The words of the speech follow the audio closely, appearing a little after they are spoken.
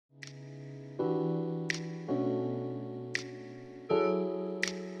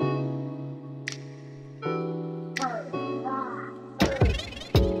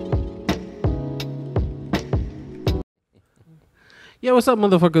Yeah, what's up,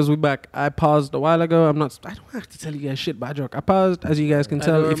 motherfuckers? We back. I paused a while ago. I don't have to tell you guys shit by joke. I paused, as you guys can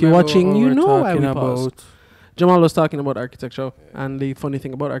tell. If you're watching, you know why we paused. Jamal was talking about architecture, and the funny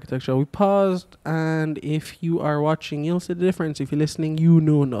thing about architecture, we paused. And if you are watching, you'll see the difference. If you're listening, you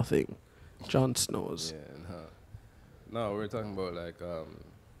know nothing. Jon Snows. Yeah, no, we're talking about like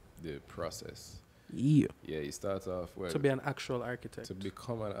the process. Yeah. Yeah, you start off to be an actual architect. To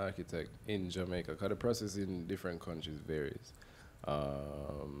become an architect in Jamaica, because the process in different countries varies.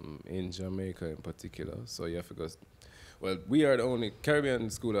 In Jamaica in particular, so you have to go. Well, we are the only Caribbean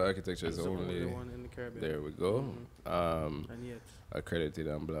School of Architecture is the only one in the Caribbean. There we go. Mm-hmm. And yet Accredited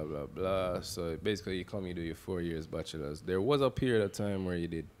and blah blah blah. So basically, you do your 4 years bachelor's. There was a period of time where you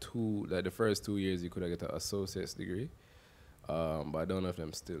did the first 2 years you could have get an associate's degree, but I don't know if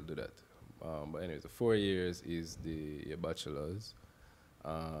them still do that. But anyways, the 4 years is your bachelor's.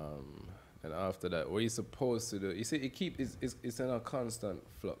 And after that, what you're supposed to do, you see, it's in a constant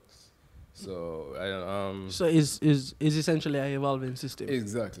flux. So I don't So is essentially an evolving system.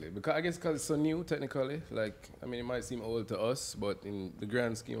 Exactly, because it's so new technically. Like I mean, it might seem old to us, but in the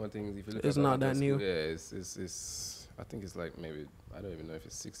grand scheme of things, if you look it's at not that new. Yeah, it's I think it's like maybe I don't even know if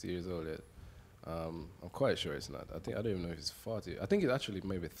it's 60 years old yet. I'm quite sure it's not. I don't even know if it's 40. I think it's actually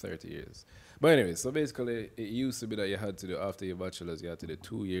maybe 30 years. But anyway, so basically, it used to be that you had to do, after your bachelor's, you had to do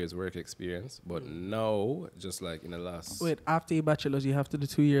 2 years work experience. But now, just like in the last... Wait, after your bachelor's, you have to do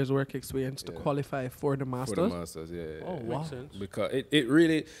 2 years work experience to qualify for the master's? For the master's, yeah. Oh, wow. Makes sense. Because it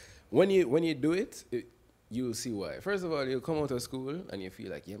really... When you do it, you'll see why. First of all, you'll come out of school and you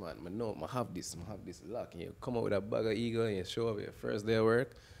feel like, yeah, man, I have this luck. And you come out with a bag of ego and you show up your first day of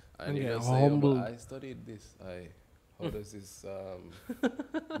work. And you just say, I studied this. How does this?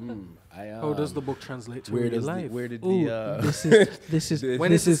 How does the book translate to real life? Where did this is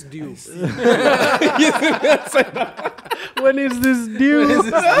when is this due? When is this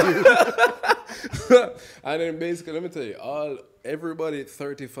due? And then basically, let me tell you, everybody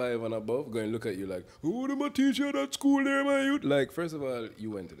 35 and above going to look at you like, who am I teacher at that school there, my youth? Like, first of all,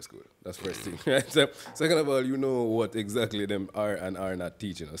 you went to the school. That's first thing, right? So, second of all, you know what exactly them are and are not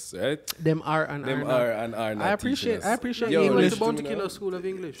teaching us, right? Them are and are not. I appreciate He went to Bounty Killer School of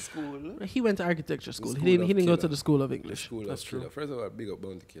English. He went to architecture school. He didn't go to the School of English. That's true. First of all, big up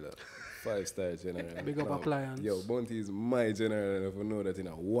Bounty Killer. 5-star general. Big up appliance. Yo, Bounty is my general, and if you know that in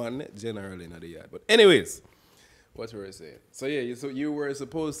one general in the yard. But anyways, what were I saying? So yeah, so you were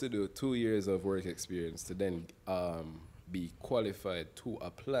supposed to do 2 years of work experience to then be qualified to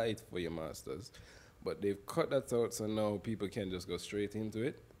apply for your master's. But they've cut that out, so now people can just go straight into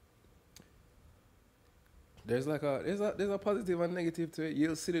it. There's a positive and negative to it.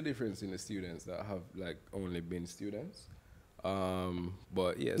 You'll see the difference in the students that have like only been students.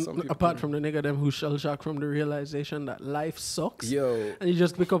 But yeah, some people apart from the nigga them who shell shock from the realization that life sucks. Yo, and you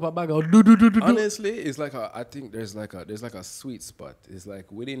just pick up a bag of honestly, it's like I think there's like a sweet spot. It's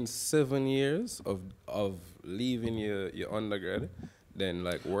like within 7 years of leaving your undergrad, then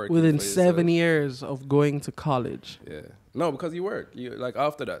like working within for 7 yourself. years of going to college. Yeah, no, because you work. You like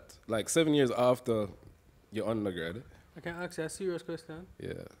after that, like 7 years after your undergrad. I can ask you a serious question.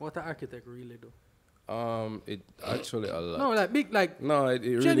 Yeah. What an architect really do? It actually a lot. No, like big, like no, it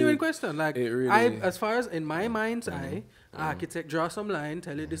genuine really, question. Like it really, as far as in my mind's eye, architect draw some line,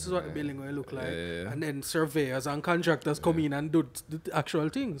 tell you this is what the building will look like, and then surveyors and contractors come in and do the actual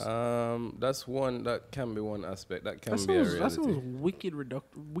things. That can be one aspect. That can be a reality. That sounds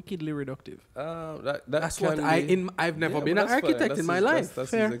wickedly reductive. That's what I've never been an architect in my life.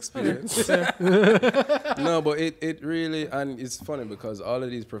 That's his experience. No, but it really, and it's funny because all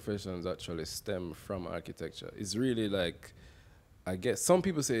of these professions actually stem from architecture. It's really like, I guess some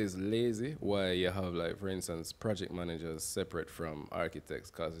people say it's lazy why you have, like, for instance, project managers separate from architects,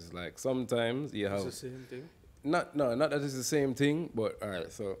 because it's like sometimes you have... It's the same thing? Not that it's the same thing, but all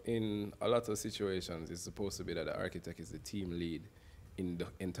right, so in a lot of situations, it's supposed to be that the architect is the team lead in the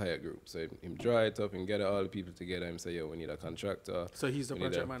entire group. So him draw it up and get all the people together and say, yo, we need a contractor. So he's the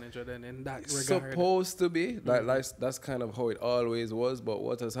project manager then in that regard? Supposed to be. That's kind of how it always was, but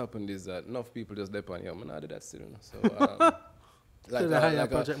what has happened is that enough people just depend, yo, man, I did that still. So...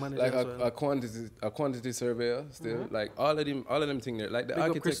 a quantity surveyor still, like all of them things there, like the Big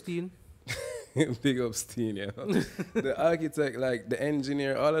architect. up Christine. Big up Steen, yeah. The architect, like the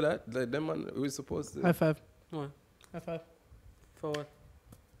engineer, all of that, like them man, we're supposed to. High five. What? High five. For what?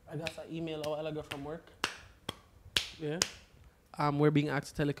 I got an email a while ago from work. Yeah. We're being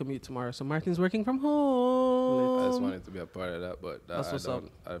asked to telecommute tomorrow, so Martin's working from home. I just wanted to be a part of that, but That's what's up.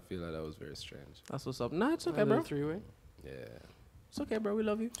 I feel like that was very strange. That's what's up. Nah, it's okay, bro. Three-way. Yeah. It's okay, bro. We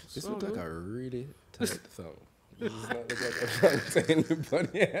love you. This looked like a really tight song. Does not look like a prank to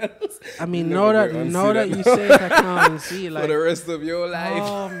anybody else. I mean, now that you say it, I can't see like for the rest of your life.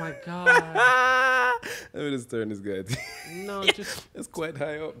 Oh my god. Let me just turn this guy. No, just it's quite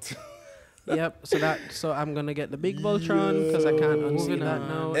high up. Yep. So I'm gonna get the big Voltron because I can't unsee that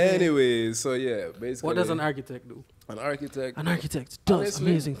now. Anyway, so yeah, basically. What does an architect do? An architect does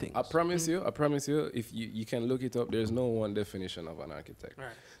honestly, amazing things. I promise you, if you can look it up, there's no one definition of an architect. Right.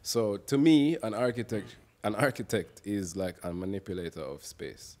 So to me, an architect is like a manipulator of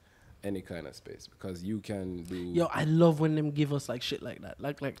space. Any kind of space, because you can do. Yo, I love when them give us like shit like that,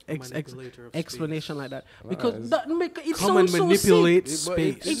 like explanation like that, because that make it sounds so sick.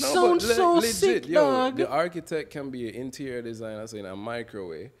 Space. It sounds so sick, dog. The architect can be an interior designer, so in a micro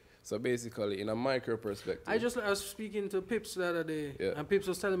way. So basically, in a micro perspective. I was speaking to Pips the other day, and Pips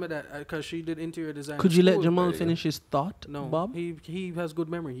was telling me that because she did interior design. Could you let Jamal finish his thought? No, Bob. He has good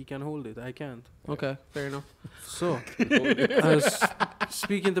memory. He can hold it. I can't. Okay, fair enough. So I was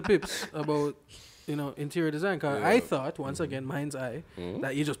speaking to Pips about interior design. Cause I thought once again, mind's eye,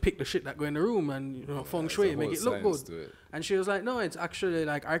 that you just pick the shit that go in the room and feng shui make it look good. And she was like, no, it's actually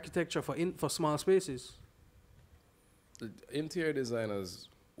like architecture for small spaces. Interior designers.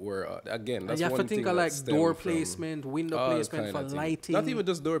 Again, that's you have one to think thing of like door placement, window placement for lighting. Not even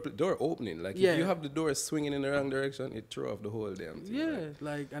just door opening. Like if you have the door swinging in the wrong direction, it throw off the whole damn thing. Yeah,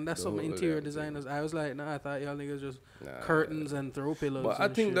 like and that's some interior designers. I was like, I thought y'all niggas just curtains and throw pillows. But I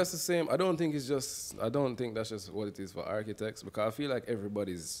think that's the same. I don't think that's just what it is for architects, because I feel like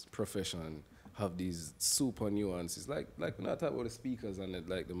everybody's profession have these super nuances. Like when I talk about the speakers and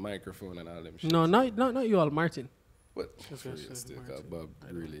the microphone and all them shit. No, not you all, Martin. But Bob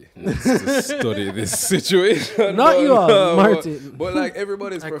really needs to study this situation. Not you all, Martin. But like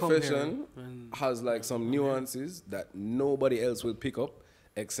everybody's profession has like some nuances that nobody else will pick up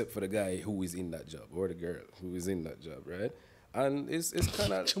except for the guy who is in that job or the girl who is in that job, right? And it's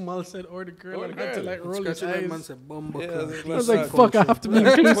kind of Jamal said or the girl. I had to like roll his eyes. I was like, fuck, I have to be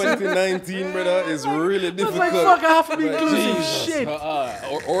inclusive. 2019, brother, is really difficult. I was like, fuck, I have to be inclusive. Shit.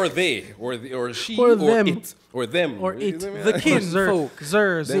 Or they, or she, or them. It, or them, or it. The kids,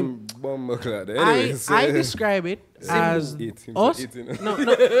 them I describe it as us. No,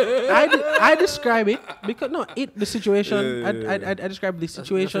 I describe it because the situation. I describe the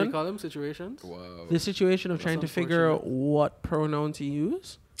situation. That's what you call them situations. Wow. The situation of trying to figure out what pronoun to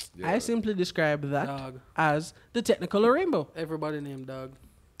use. Yeah. I simply describe that as the technicolor rainbow. Everybody named Dog.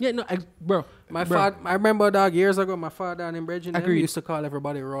 Yeah, no, bro. I remember, dog, years ago, my father named Reggie used to call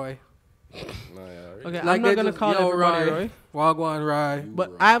everybody Roy. Okay, like I'm not gonna call everybody Roy. Wagwan Roy.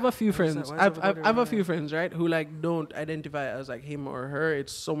 But I have a few friends. I have a few friends, right, who like don't identify as like him or her.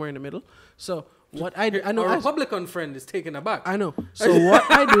 It's somewhere in the middle. So what I know, a Republican friend is taken aback. I know. So what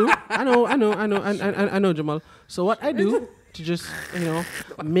I do, I know, Jamal. So what I do to just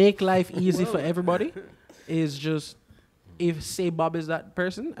make life easy for everybody is just if say Bob is that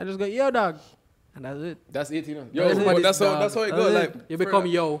person, I just go yo dog. And that's it. That's it, Yo, that's how it goes. Like you become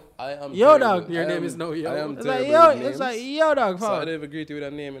yo. I am yo dog. Your name is no yo. I am it's like yo. It's like yo dog. So I never agree to with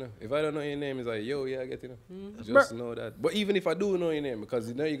that name, If I don't know your name, it's like yo, yeah, I get Just know that. But even if I do know your name,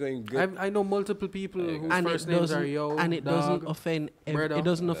 because you're going. I know multiple people whose first names are yo. And it doesn't offend. It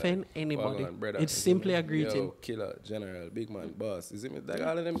doesn't offend anybody. It's simply a greeting. Yo, killer, general, big man, boss. Is it like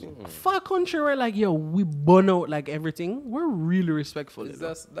all of them things? Far country where like yo, we burn out like everything. We're really respectful.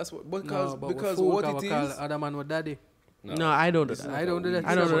 That's what because what it is. Other man with daddy. No, I don't do that. I don't do that.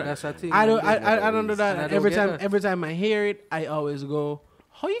 I don't do that. That's a thing. I don't do that. Every time I hear it, I always go,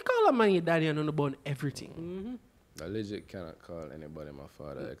 "How you call a man your daddy and on the bone everything?" I legit cannot call anybody my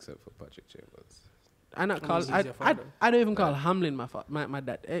father except for Patrick Chambers. I don't even call Hamlin my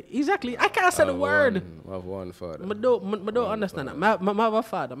dad. Exactly. I can't say the word. I have one father. I don't understand that. My have a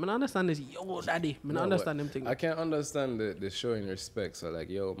father. I understand this yo daddy. I don't understand them things. I can't understand the showing respect. So like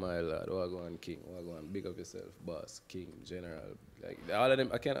yo my lad, Wagwan king, Wagwan big of yourself, boss, king, general. Like all of them,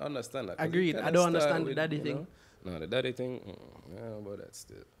 I can't understand that. Agreed. I don't understand the daddy thing. No, the daddy thing. But that's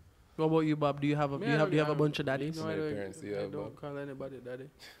still. What about you, Bob? Do you have a bunch of daddies? No, I don't call anybody daddy.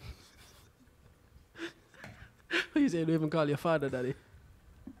 You say you don't even call your father daddy?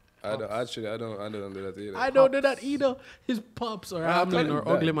 I don't do that either. I don't do that either. His pops or Hamlin or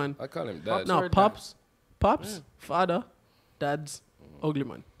Ugly Man. I call him dad. No, pops, father, dad's Ugly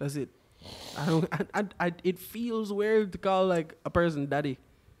Man. That's it. It feels weird to call like a person daddy.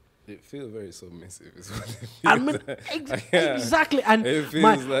 It feels very submissive. Is what it feels I mean, exactly. And it feels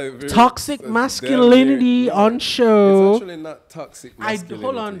my like toxic masculinity on show. It's actually not toxic masculinity.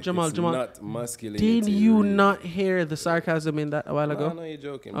 Hold on, Jamal. It's Jamal. not masculinity. Did you really. not hear the sarcasm in that a while ago? No, you're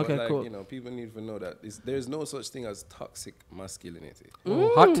joking. Okay, but cool. You know, people need to know that there's no such thing as toxic masculinity.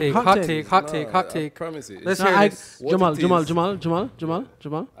 Hot take. I promise you. Let's hear this. Jamal.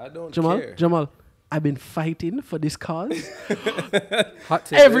 I don't Jamal, care. Jamal, I've been fighting for this cause Hot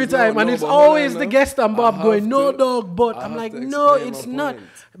take. every time, and it's always the guest and Bob going, no, dog, but I I'm have like, to no, explain it's my not. point.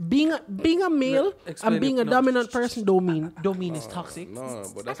 Being a male Explain and being it. a No. dominant person don't mean it's toxic. No,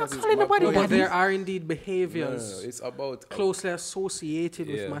 but I that's don't what call it's anybody my But point. daddy. there are indeed No, behaviors it's about closely associated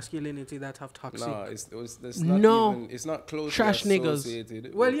Yeah. with masculinity that have toxic. No, it's No. not even, it's not closely Trash niggas.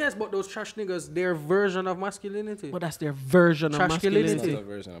 associated. Well, yes, but those trash niggas, their version of masculinity. But that's their version of Trashculinity. It's masculinity. not a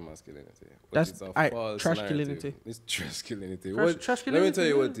version of masculinity. But That's- it's a alright, false trashculinity. narrative. It's trashculinity. Trashculinity, Let me tell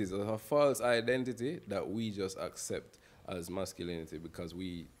you yeah. what it is. It's a false identity that we just accept as masculinity because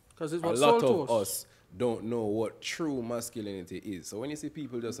Because it's a what lot soul of to us don't know what true masculinity is. So when you see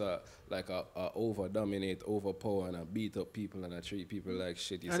people just over dominate, overpower, and beat up people and treat people like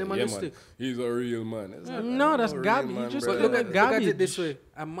shit, you say, yeah, man, Animalistic. he's a real man. It's like, No, that's real garbage. man, You just brother. But look look at at garbage. it this way: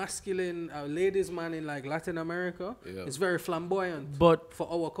 a masculine, ladies' man in like Latin America Yeah. is very flamboyant, But for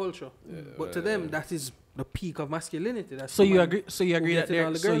our culture. But to them, that is the peak of masculinity. That's so the you man agree? So you agree who that getting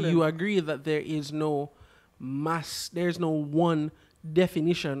all there? the So girl you them. agree that there is no there's no one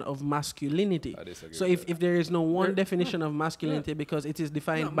definition of masculinity. I disagree So with if there is no one There- definition of masculinity because it is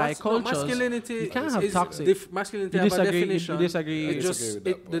defined No, by cultures, masculinity you can't is- have is toxic. masculinity You have a disagree- you definition. disagree- It I disagree just with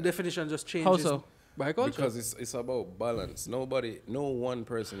that the point. definition just changes How so? by culture. Because it's about balance. No one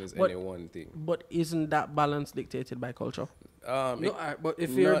person is But- any one thing. But isn't that balance dictated by culture? No, but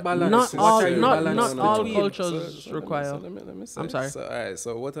if you're balanced, Not what all- are you not- balanced not all between? cultures require- Let me say. I'm sorry. So, all right,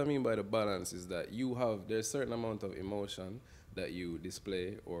 so what I mean by the balance is that there's a certain amount of emotion that you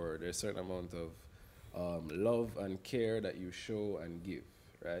display, or there's a certain amount of love and care that you show and give,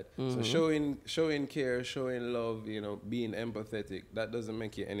 right? So showing care, showing love, being empathetic, that doesn't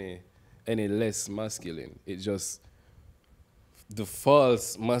make you any less masculine. It just the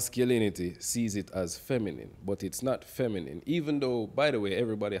false masculinity sees it as feminine, but it's not feminine. Even though, by the way,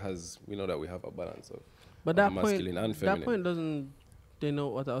 everybody we know that we have a balance of But that masculine and point, feminine. that point doesn't. They know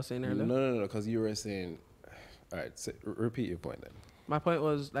what I was saying earlier. No, because you were saying. All right, repeat your point then. My point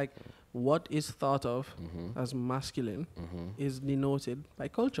was like, what is thought of as masculine is denoted by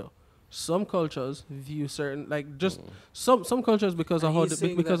culture. Some cultures view certain some cultures because of how he's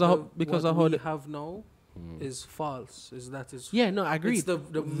saying because that of how we have now is false. Is that is yeah, no, I agree. It's the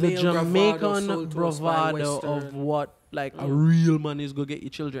the male Jamaican sold to us by bravado of Western. what like a real man is go get your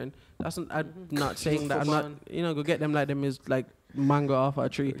children. That's I'm not saying that. I'm not go get them like them is like mango off a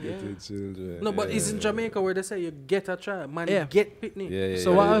tree. Get your children. No, but it's in Jamaica where they say you get a child, man, Yeah. get pitney. Yeah,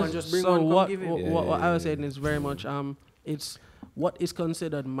 So yeah, what yeah. I Man, was, just bring so one, come what give it. what I was saying is very much it's what is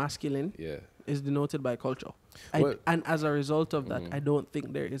considered masculine Yeah. is denoted by culture. Well- And as a result of that, I don't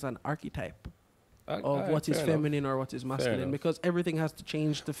think there is an archetype of what is feminine or what is masculine enough. because everything has to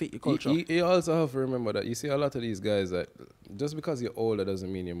change to fit your culture. You also have to remember that you see a lot of these guys that just because you're older doesn't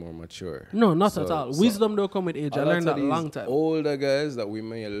mean you're more mature. No, not So- at all. so Wisdom don't come with age. I a lot learned of that a these long time. Older guys that we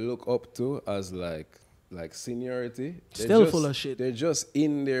may look up to as like seniority, they're Still just- full of shit. They're just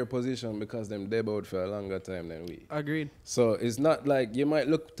in their position because them debuted for a longer time than we. Agreed. So it's not like you might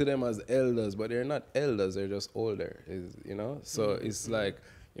look to them as elders, but they're not elders. They're just older. So it's like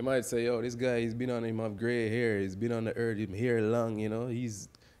you might say, "Yo, this guy, he's been on him have gray hair. He's been on the earth, him hair long.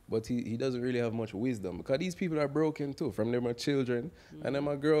 But he doesn't really have much wisdom because these people are broken too. From them are children, and them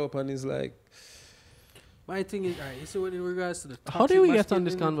are grow up and it's like." My thing is, you see what in regards to the How did we get on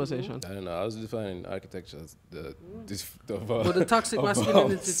this toxic conversation? I don't know. I was defining architecture as the But the toxic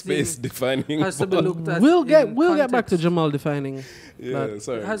masculinity space thing defining has to be looked at. We'll get in back to context. Jamal defining. Yeah,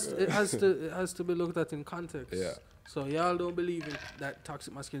 sorry. It has to be looked at in context. Yeah. So y'all don't believe that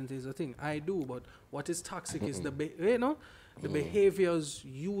toxic masculinity is a thing. I do, but what is toxic is the behaviors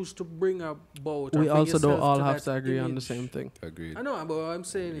used to bring about. We or bring also don't yourself all to have that to agree on the image. same thing. Agreed. I know, but what I'm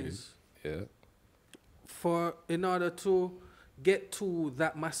saying is, Yeah. in order to get to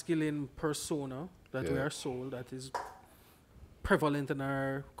that masculine persona that we Yeah. are sold, that is prevalent in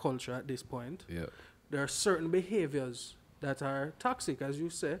our culture at this point, Yeah. there are certain behaviors that are toxic, as you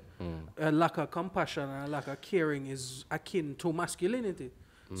say. A lack of compassion and a lack of caring is akin to masculinity.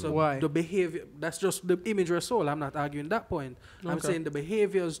 So Why? the behavior, that's just the image we're sold. I'm not arguing that point. I'm Okay. saying the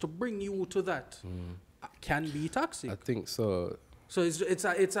behaviors to bring you to that can be toxic. I think so. So it's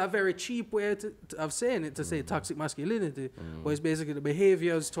a very cheap way of saying it, to say toxic masculinity, but it's basically the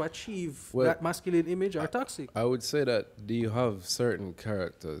behaviors to achieve that masculine image are toxic. I would say that, do you have certain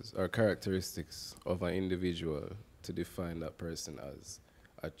characters or characteristics of an individual to define that person as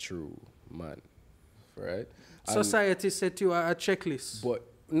a true man, right? Society set you a checklist. But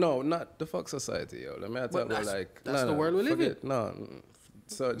no, not the fuck society, yo. Let me talk about like... That's the world we live in. No.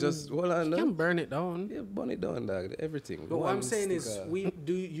 So just hold on. You can burn it down. Yeah, burn it down, dog. Everything. But what I'm saying is,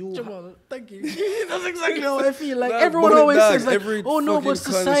 Jamal, thank you. That's exactly how I feel. Like everyone always says, like, oh no, but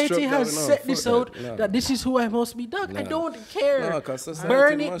society has set this out that this is who I must be, dog. I don't care.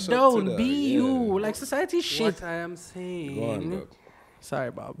 Burn it down. Be you. Like society shit. What I am saying. Go on, dog.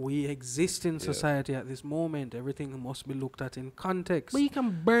 Sorry, Bob. We exist in society at this moment. Everything must be looked at in context. But you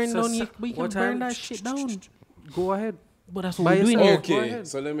can burn down. We can burn that shit down. Go ahead. But that's what we're doing here. Okay,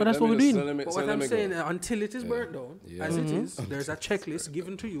 so let me. But that's what we're doing. But what I'm saying, until it is burnt down, as it is, there's a checklist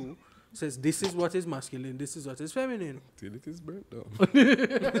given to you. Says this is what is masculine, this is what is feminine. Till it is burnt down.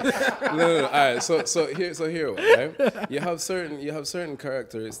 No. All right. So here, right? You have certain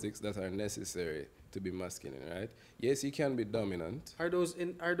characteristics that are necessary to be masculine, right? Yes, you can be dominant. Are those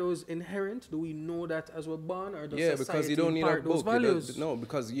inherent? Do we know that as we're born, or does society because you don't need a book. Values? No,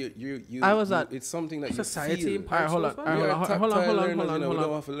 because you. It's something that society you feel. imparts hold on. values. Hold on. We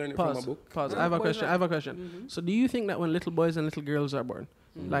don't have to learn it from a book. Pause. I have a question. Mm-hmm. So do you think that when little boys and little girls are born,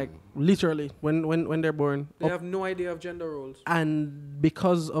 like literally when they're born, they have no idea of gender roles, and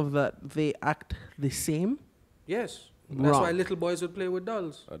because of that they act the same? Yes. That's why little boys would play with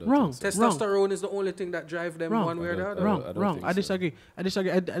dolls. Wrong. Testosterone is the only thing that drives them one way or the other. Wrong. I disagree. I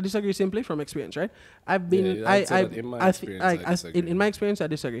disagree simply from experience, right? I've been in my experience I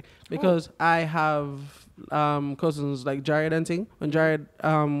disagree because I have cousins like Jared and thing. When Jared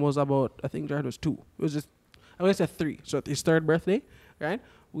was about, I think Jared was 2. It was just, I was at 3. So at his 3rd birthday, right?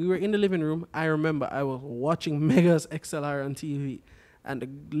 We were in the living room. I remember I was watching Megas XLR on TV. And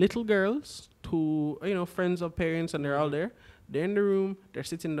the little girls who, friends of parents, and they're all there. They're in the room. They're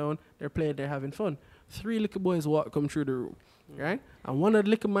sitting down. They're playing. They're having fun. 3 little boys come through the room, right? And one of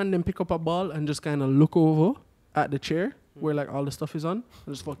the little man then pick up a ball and just kind of look over at the chair where like all the stuff is on,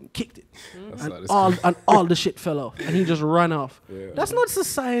 and just fucking kicked it, and all the shit fell off, and he just ran off. Yeah. That's not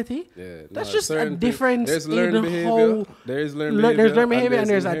society. Yeah, that's just a difference. There's learned behavior. There's learned behavior, and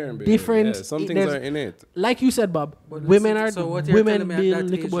there's a difference. Yeah, some things are innate. Like you said, Bob, women build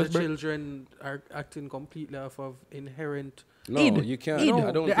little boys. Children are acting completely off of inherent. No, you can't.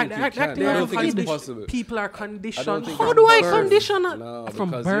 I don't think you can. I don't think it's possible. People are conditioned. How do I condition from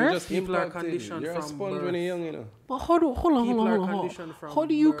birth? People are conditioned from birth. You're a sponge when you're young, But hold on. How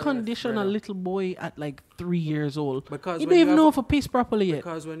do you condition a little boy at like 3 years old? Because you don't even know if a piece properly yet.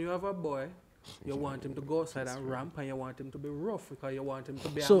 Because when you have a boy, you want him to go outside and ramp, and you want him to be rough because you want him to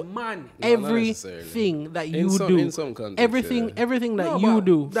be a man. Everything that you do, everything that you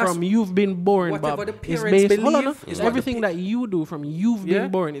do from you've been born, Bob, is based. Everything that you do from you've been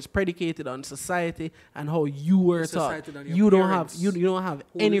born is predicated on society and how you were taught. You don't have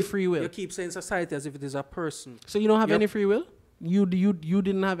any free will. You keep saying society as if it is a person. So you don't have any free will. You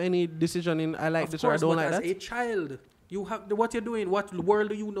didn't have any decision in I like this or I don't like that. As a child. You have what you're doing. What world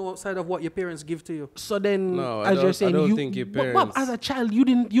do you know outside of what your parents give to you? So then, as you're saying, I don't think your parents. But as a child, you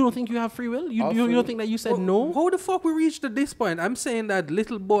don't think you have free will. You don't think that you said no. How the fuck we reached to this point? I'm saying that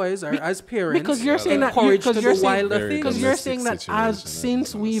little boys are as parents because you're saying that because you're saying that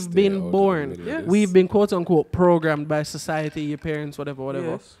since we've been born, we've been quote unquote programmed by society, your parents, whatever,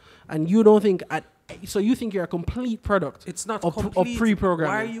 yes. And you don't think so you think you're a complete product. It's not complete. Of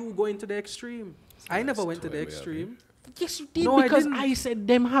pre-programming. Why are you going to the extreme? I never went to the extreme. Yes, you did, because I said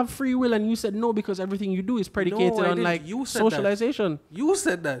them have free will, and you said no because everything you do is predicated on like socialization. You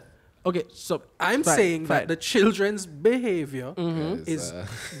said that. Okay, so I'm saying that the children's behavior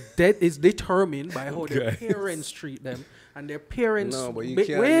is determined by how their parents treat them, and their parents. No, but you can't.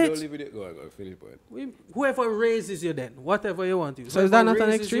 You don't live with it. Go finish point. Whoever raises you, then whatever you want to. So is that not an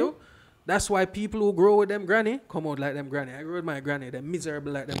extreme? That's why people who grow with them granny come out like them granny. I grew with my granny. They're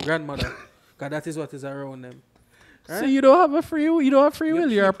miserable like them grandmother, because that is what is around them. Right? So you don't have a free will. You don't have free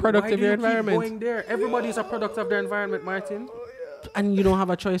will. You're a product of your environment. Going there? Everybody's a product of their environment, Martin. And you don't have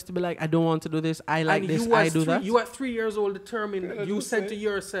a choice to be like, I don't want to do this. I like this. I do that. You at 3 years old determined. You said to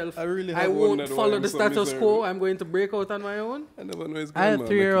yourself, I won't follow the status quo. I'm going to break out on my own. I had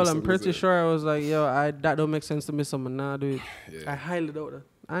 3-year-old. I'm pretty sure I was like, yo, that don't make sense to me. Someone now do it. I highly doubt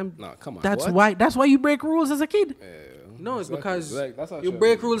that. Come on. That's why you break rules as a kid. No, it's because like, that's you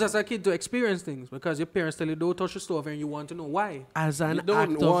break rules as a kid to experience things because your parents tell you don't touch the stove and you want to know why. As an you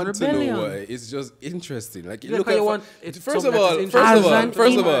don't act want of rebellion. to know why. It's just interesting. Like you Yeah, look 'cause at you want first of all,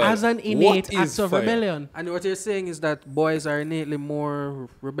 as an innate act of fire? rebellion. And what you're saying is that boys are innately more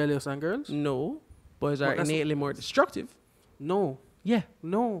rebellious than girls? No, boys are innately more destructive. No. Yeah,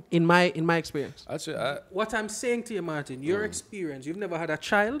 No. in my experience. Actually, What I'm saying to you, Martin, your experience, you've never had a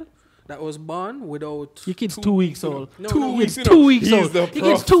child that was born without... Your kid's 2 weeks old. No, 2 weeks, you 2 know, weeks he's old. the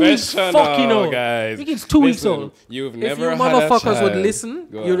Your kid's 2 weeks fucking old. guys. Your kid's 2 weeks Listen, old. You've If never you had a motherfuckers child. would listen,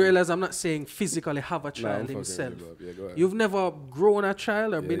 Go you'd on. realize I'm not saying physically have a child I'm himself. fucking with you, bro. Yeah, go ahead. You've never grown a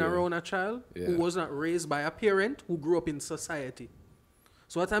child or been yeah. around a child who was not raised by a parent who grew up in society.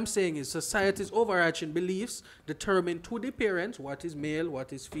 So what I'm saying is society's overarching beliefs determine to the parents what is male,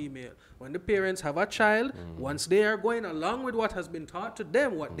 what is female. When the parents have a child, once they are going along with what has been taught to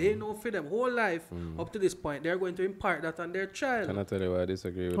them, what they know for them whole life, up to this point, they're going to impart that on their child. Can I tell you why I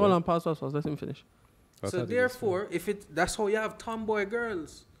disagree with Hold that? on, pause. Let him finish. So therefore, that's how you have tomboy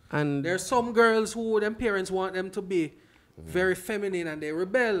girls. And There's some girls who them parents want them to be very feminine and they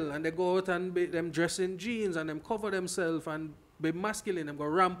rebel and they go out and be them dress in jeans and them cover themselves and be masculine and go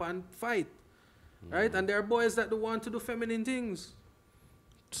ramp and fight. Right? And there are boys that do want to do feminine things.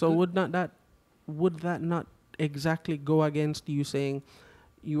 so would that not exactly go against you saying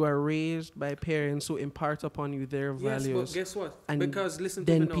you are raised by parents who impart upon you their values? Yes, but guess what? And because listen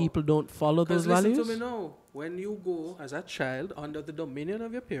to me then now. people don't follow those Listen values? to me now. When you go as a child under the dominion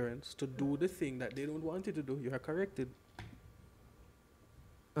of your parents to do the thing that they don't want you to do, you are corrected.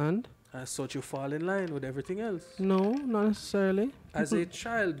 And? As such, you fall in line with everything else. No, not necessarily. As a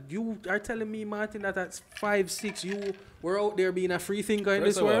child, you are telling me, Martin, that at 5, 6, you were out there being a free thinker in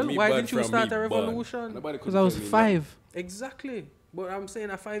First this of all, world. me Why bad didn't you from start me a bad. revolution? Nobody Because could I was tell me 5. Exactly. But I'm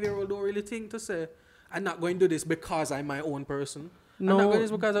saying a 5-year-old don't really think to say, I'm not going to do this because I'm my own person. No. I'm not going to do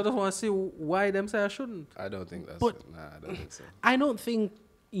this because I just want to see why them say I shouldn't. I don't think that's But- it. Nah, I don't think so. I don't think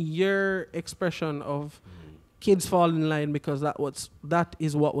your expression of kids fall in line because that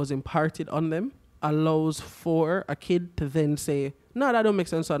is what was imparted on them allows for a kid to then say, no, that don't make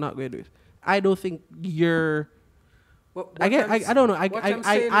sense, so I'm not going to do it. I don't think you're... I don't know.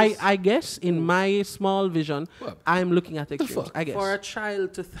 I guess in my small vision, What? I'm looking at extremes. I guess. For a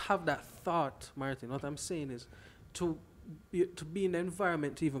child to have that thought, Martin, what I'm saying is to be in the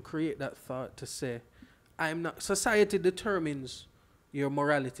environment to even create that thought to say, I'm not... Society determines your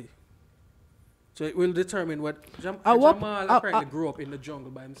morality. So it will determine what... Jamal apparently grew up in the jungle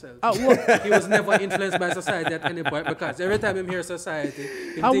by himself. He was never influenced by society at any point because every time he hears society,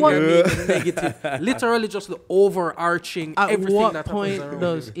 he thinks they're negative. Literally just the overarching everything that happens around. At what point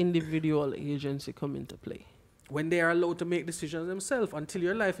does individual agency come into play? When they are allowed to make decisions themselves until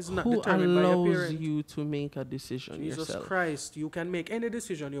your life is not Who determined by your allows parents. you to make a decision Jesus yourself? Christ, you can make any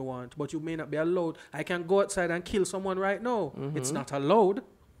decision you want, but you may not be allowed. I can go outside and kill someone right now. It's not allowed.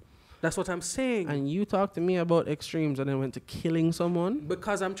 That's what I'm saying. And you talk to me about extremes and then went to killing someone?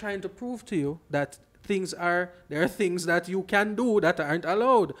 Because I'm trying to prove to you that there are things that you can do that aren't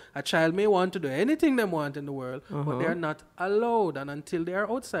allowed. A child may want to do anything they want in the world, but they are not allowed. And until they are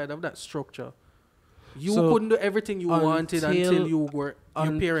outside of that structure, you couldn't do everything you wanted until your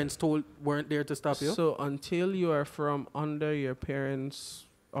parents weren't there to stop you. So until you are from under your parents'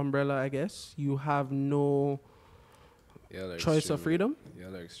 umbrella, I guess, you have no choice of freedom?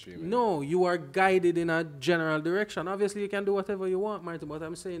 No, you are guided in a general direction. Obviously, you can do whatever you want, Martin, but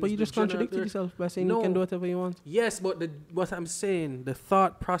I'm saying... But you just contradicted yourself by saying you can do whatever you want. Yes, but what I'm saying, the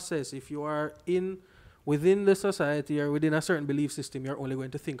thought process, if you are within the society or within a certain belief system, you're only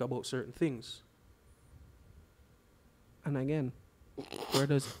going to think about certain things. And again, where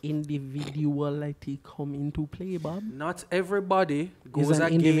does individuality come into play, Bob? Not everybody goes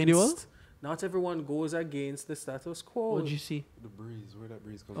against... Individual? Not everyone goes against the status quo. What'd you see? The breeze. Where that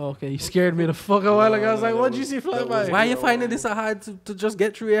breeze comes from? Okay, you scared me the fuck a while ago. I was like, what'd you see fly by? Why are you finding this hard to just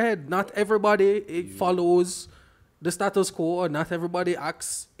get through your head? Not everybody follows the status quo, or not everybody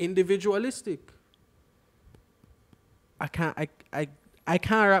acts individualistic. I can't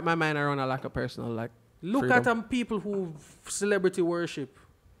wrap my mind around a lack of personal Look freedom. at people who celebrity worship.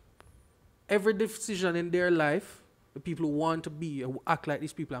 Every decision in their life, the people who want to be or act like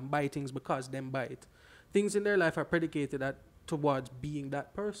these people and buy things because them buy it. Things in their life are predicated towards being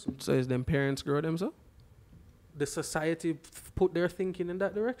that person. So is them parents grow them so? The society put their thinking in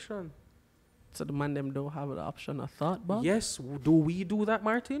that direction. So the man them don't have the option of thought, Bob? Yes. Do we do that,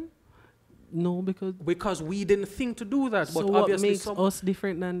 Martin? No, because we didn't think to do that. So but what obviously makes us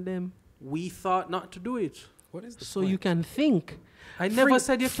different than them? We thought not to do it. What is the so point? You can think. I never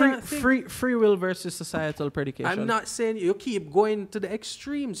said you can't think. Free will versus societal predication. I'm not saying you keep going to the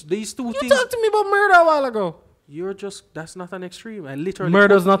extremes. These two You things. talked to me about murder a while ago. That's not an extreme. I literally.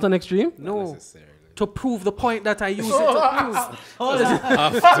 Murder's not an extreme? No. Not necessarily. To prove the point that I use it to prove.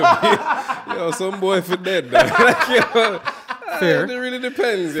 Have to be. Yo, some boy for dead. Fair. It really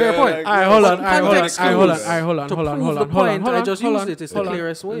depends. Fair point. Like, All right, hold on. To prove the point, I just used it. It's the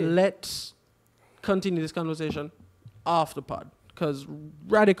clearest way. Let's continue this conversation off the pod. Because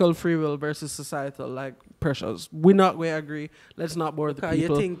radical free will versus societal like pressures, we're not going to agree. Let's not bore the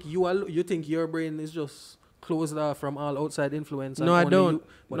people. You think your brain is just closed off from all outside influence? No, I don't.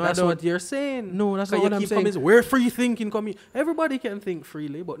 That's what you're saying. No, that's not what I'm saying. Where free thinking coming? Everybody can think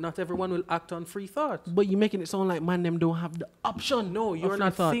freely, but not everyone will act on free thought. But you're making it sound like man them don't have the option. No, you're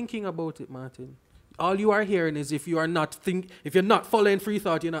not thinking about it, Martin. All you are hearing is if you're not following free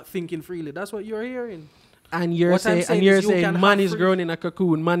thought, you're not thinking freely. That's what you're hearing. And you're saying man is grown in a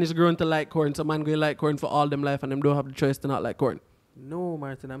cocoon. Man is grown to like corn. So man go like corn for all them life and them don't have the choice to not like corn. No,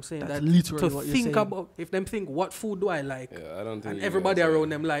 Martin, I'm saying that's that literally to what think you're saying. about, if them think what food do I like, I don't think and everybody around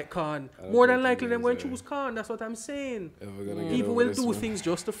them like corn, more than likely them going to choose corn. That's what I'm saying. People will do things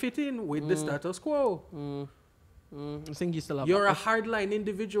just to fit in with the status quo. I think you still have You're a hardline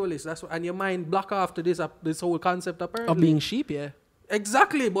individualist. That's what, and your mind block after this whole concept apparently of being sheep, yeah.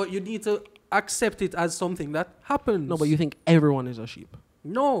 Exactly, but you need to accept it as something that happens. No, but you think everyone is a sheep.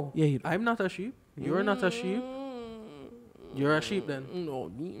 No. Yeah, you do. I'm not a sheep. You're not a sheep. You're a sheep then. No.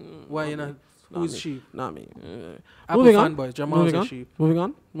 Why you not? Who's sheep? Not me. Apple Moving on. fanboys. Jamal's a sheep. Moving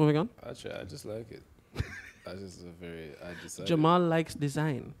on. Actually, I just like it. Jamal likes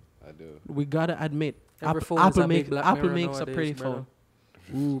design. I do. We gotta admit, Apple makes a pretty phone.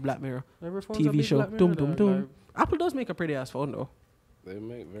 Ooh, Black Mirror. TV show. Apple does make a pretty ass phone though. They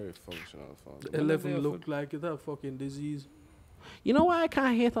make very functional phones. The 11 looked like it had fucking disease. You know why I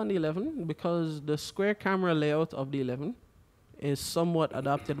can't hate on the 11? Because the square camera layout of the 11 is somewhat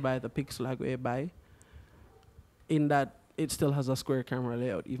adopted by the Pixel I go by, in that it still has a square camera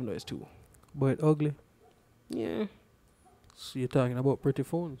layout even though it's 2. But ugly. Yeah. So you're talking about pretty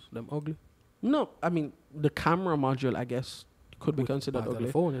phones, them ugly? No, I mean the camera module I guess could be considered ugly.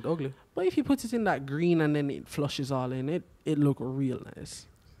 The phone, it's ugly. But if you put it in that green and then it flushes all in, it look real nice.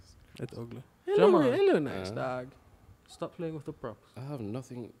 It's ugly. It look nice, dog. Stop playing with the props. I have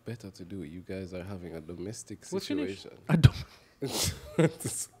nothing better to do. You guys are having a domestic situation. I don't.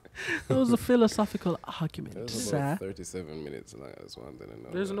 That was a philosophical argument, It was sir. about 37 minutes long. I just wanted to know.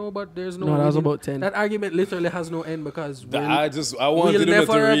 There's no. No, that was about 10. That argument literally has no end because I wanted him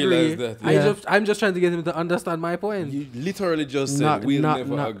to realize that. Yeah. I'm just trying to get him to understand my point. You literally just said we'll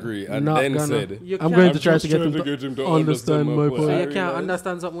never agree, and then said I'm going to try to get him to understand my point. So you can't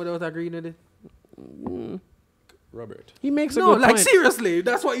understand something without agreeing with it. Robert, he makes a good point. Like seriously,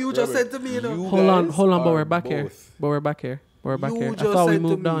 that's what you just said to me. You know. Hold on, but we're back here. I thought we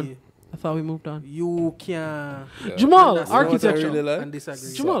moved on. You can't. Yeah. Jamal, That's architecture. Really like? And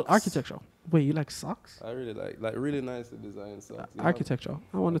disagree. Jamal, Socks. architecture. Wait, you like socks? I really like really nicely designed socks. Architecture.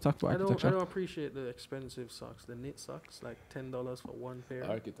 I want to talk about architecture. I don't appreciate the expensive socks. The knit socks, like $10 for one pair.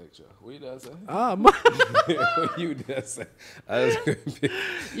 Architecture. What you does say? Man. You does say?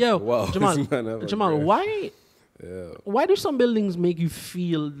 Yo, wow, Jamal, why do some buildings make you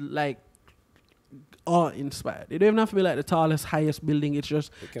feel like awe-inspired? It don't even have to be like the tallest, highest building. It's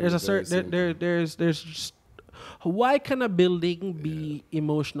just there's a certain there's just why can a building be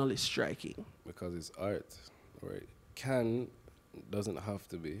emotionally striking? Because it's art, right? Doesn't have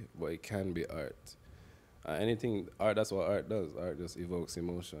to be, but it can be art. Anything art, that's what art does. Art just evokes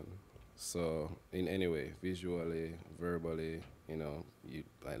emotion. So in any way, visually, verbally, you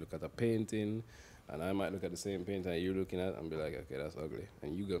like look at a painting, and I might look at the same painting that you're looking at and be like, okay, that's ugly.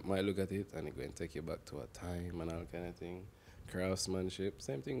 And you might look at it and it's going to take you back to a time and all kind of thing. Craftsmanship,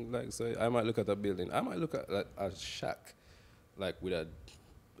 same thing. Like, so I might look at a building. I might look at like a shack, like with a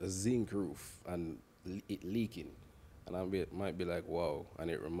zinc roof and it leaking. And might be like, wow. And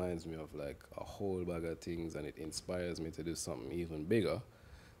it reminds me of like a whole bag of things and it inspires me to do something even bigger.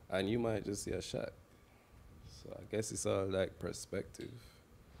 And you might just see a shack. So I guess it's all like perspective.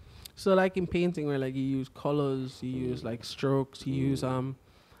 So like in painting where like you use colors, you use like strokes, you use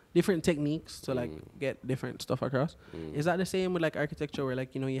different techniques to like get different stuff across. Is that the same with like architecture where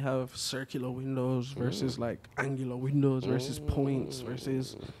like, you have circular windows versus like angular windows versus points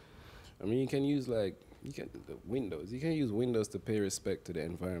versus... I mean, you can use windows. You can use windows to pay respect to the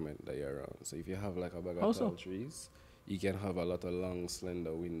environment that you're around. So if you have like a bag of tall trees, you can have a lot of long,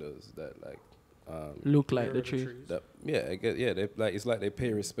 slender windows that like look like the tree. I get, they, like it's like they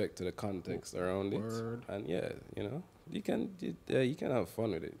pay respect to the context around it, and you know, you can have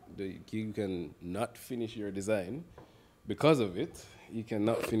fun with it. You can not finish your design because of it. You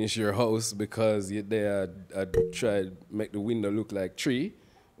cannot finish your house because they try to make the window look like tree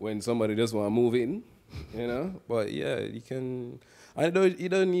when somebody just want to move in, you know. But yeah, you can. It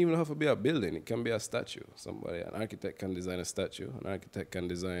doesn't even have to be a building. It can be a statue. An architect can design a statue. An architect can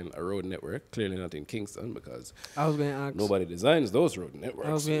design a road network. Clearly not in Kingston because I was going to ask. Nobody designs those road networks.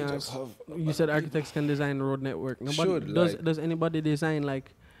 I was going to ask. You said architects can design a road network. Does anybody design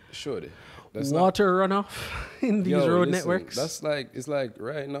like water runoff in these road networks? It's like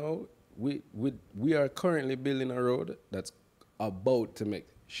right now we are currently building a road that's about to make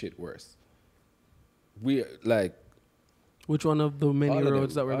shit worse. We like. Which one of the many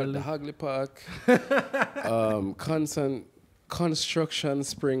roads that we're building? The Hagley Park, Construction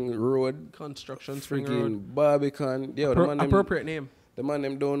Spring Road. Construction Spring Road. Barbican. Yeah, appropriate name. The man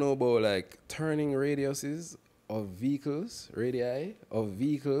them don't know about like turning radiuses of vehicles, radii of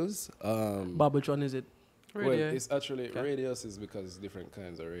vehicles. Bob, which one is it? Well, it's actually radiuses because it's different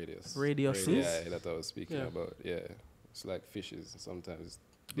kinds of radius. Radiuses? Radii that I was speaking about. Yeah, it's like fishes. Sometimes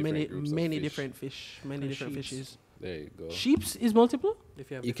many different fish. Many different fishes. There you go. Sheeps is multiple?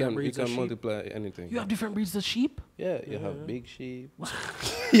 If you have you can multiply anything. You have different breeds of sheep? Yeah, you have big sheep.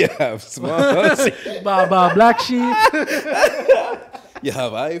 You have small sheep. Black sheep. You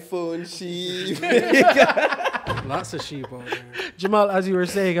have iPhone sheep. Lots of sheep out there. Jamal, as you were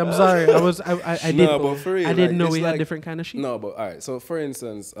saying, I'm sorry. I didn't know we had different kind of sheep. No, but all right. So for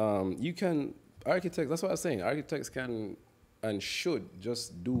instance, architects, that's what I was saying. Architects can and should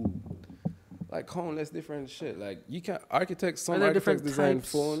just do like countless different shit. Like some architects design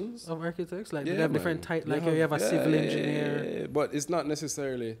phones. Of architects, like they have different types. Like you have a civil engineer. Yeah, but it's not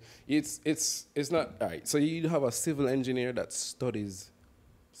necessarily. It's not all right. So you have a civil engineer that studies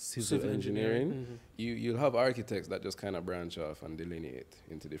civil engineering. Mm-hmm. You'll have architects that just kind of branch off and delineate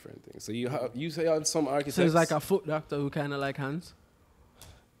into different things. So you have some architects. So it's like a foot doctor who kind of like hands.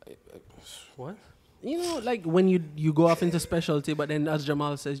 What? You know, like when you go off into specialty, but then as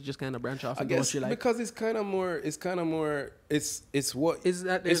Jamal says, you just kind of branch off. I guess because it's what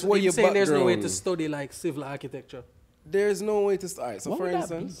you're saying. There's no way to study like civil architecture. There's no way to start. So for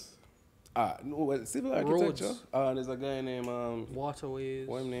instance, civil architecture. There's a guy named waterways.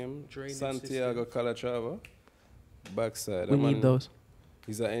 What's his name? Santiago Calatrava. Backside. We need those.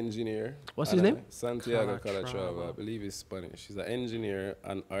 He's an engineer. What's his name? Santiago Calatrava. I believe he's Spanish. He's an engineer,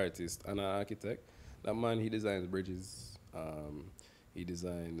 an artist, and an architect. That man, he designs bridges. He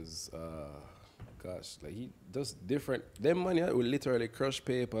designs, like he does different. Them man will literally crush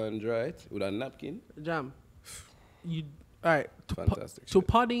paper and dry it with a napkin. Jam. All right. Fantastic. So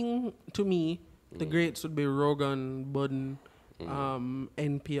podding, to me, the greats would be Rogan, Budden,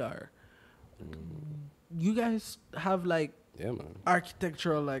 NPR. You guys have like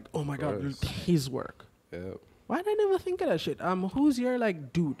architectural, like, oh my God, his work. Yeah. Why did I never think of that shit? Who's your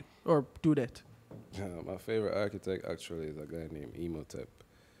like dude or dudette? My favorite architect actually is a guy named Emotep.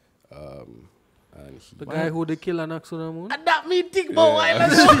 And the guy who they kill an axe on the moon? And that me think about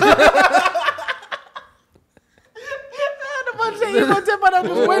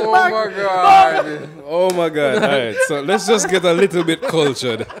Oh my God. All right. So let's just get a little bit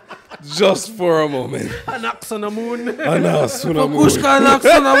cultured. Just for a moment. An axe on the moon. An axe on the moon. Pushka an axe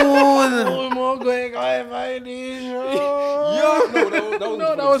on the moon. Oh, more going I find it.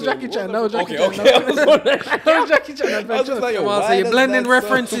 That was Jackie Chan. That was Jackie Chan. Okay. That was Jackie Chan. So you're blending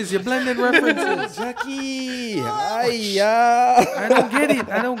references. Jackie. I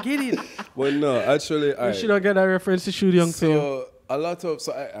don't get it. Well, no, actually, you should not get that reference to shoot young film. All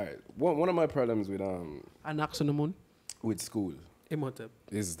right. One of my problems with an axe on the moon with school. Imhotep.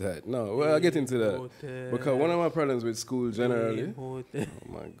 Is that I'll get into that because one of my problems with school generally. Oh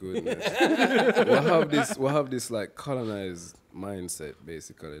my goodness. we'll have this like colonized mindset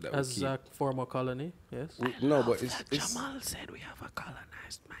basically that as a former colony. Yes. But it's Jamal said we have a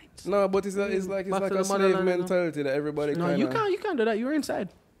colonized mindset. No, but it's like a slave mentality that everybody. No, you can't do that. You were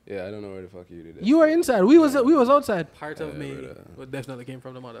inside. Yeah, I don't know where the fuck you did that. You were inside. We was outside. Part of me definitely came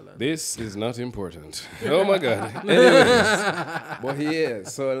from the motherland. This is not important. Oh my God. Anyways, but yeah,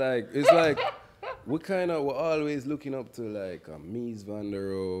 so like it's like we're always looking up to like a Mies van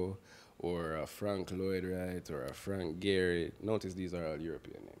der Rohe or a Frank Lloyd Wright or a Frank Gehry. Notice these are all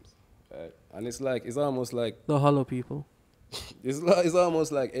European names, right? And it's almost like the hollow people. It's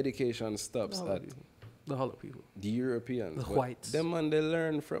almost like education stops at the hollow people. The Europeans. The whites. Them man, they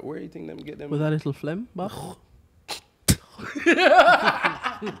learn from where you think them get them. With that little phlegm,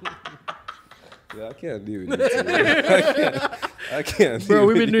 Yeah, I can't deal with it. I can't. Bro,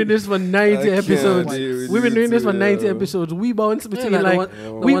 we've been doing this for 90 episodes. We've been doing this for 90 episodes. We bounce between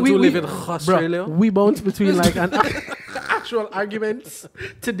we live in Australia. Bro, we bounce between like an actual arguments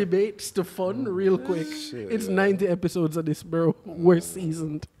to debates to fun real quick. It's 90 episodes of this, bro. We're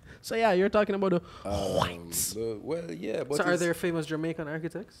seasoned. So yeah, you're talking about the whites. Well, yeah, but so are there famous Jamaican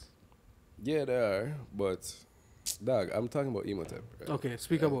architects? Yeah, there are, but dog, I'm talking about Imhotep. Right? Okay,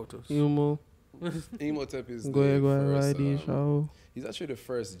 speak about us. Imhotep is go the first, he's actually the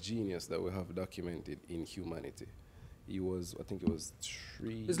first genius that we have documented in humanity. He was, I think it was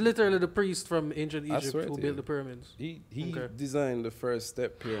 3. It's literally the priest from ancient Egypt who built the pyramids. He designed the first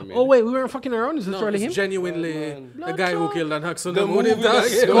step pyramid. Oh wait, we weren't fucking around. Is literally him? Genuinely the guy who killed an Scorpion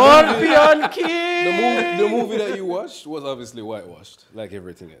King. The movie that you watched was obviously whitewashed, like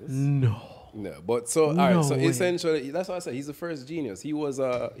everything else. No, but so all right. So essentially, that's why I said he's the first genius. He was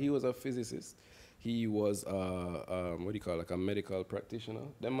a physicist. He was what do you call it, like a medical practitioner.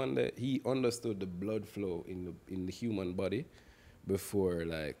 He understood the blood flow in the human body before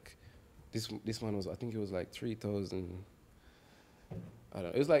like this man was, I think it was like 3,000. I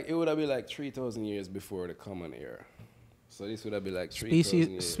don't know. It would have been like 3,000 years before the common era. So this would have been like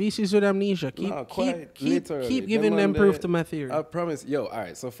 3,000 years. Species with amnesia. Keep giving them proof to my theory. I promise. Yo, all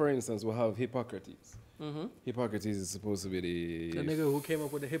right. So for instance, we'll have Hippocrates. Mm-hmm. Hippocrates is supposed to be the nigga who came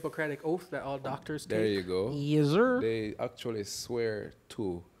up with the Hippocratic oath that all doctors take. There you go. Yes, sir. They actually swear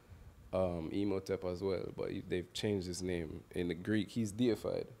to Imhotep as well, but they've changed his name. In the Greek, he's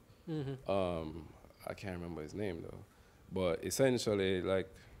deified. Mm-hmm. I can't remember his name though, but essentially, like,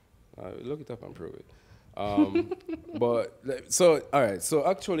 look it up and prove it. But so all right. So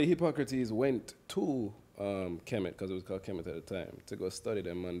actually, Hippocrates went to Kemet, because it was called Kemet at the time, to go study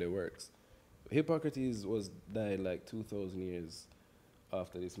them and their works. Hippocrates died like 2,000 years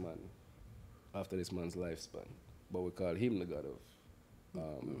after this man's lifespan. But we call him the god of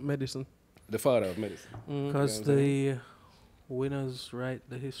medicine, the father of medicine. Because the winners write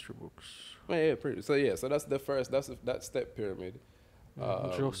the history books. Yeah, pretty. So yeah, so that's the first. That step pyramid.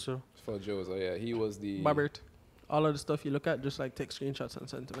 Joseph. For Joseph, yeah, he was the. Babert. All of the stuff you look at, just like take screenshots and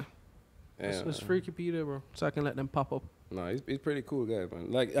send to me. Yeah, it's freaky Peter, bro. So I can let them pop up. No, he's pretty cool guy,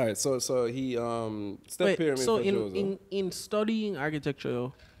 man. Like, all right, so he step pyramid. So for Joseph. in studying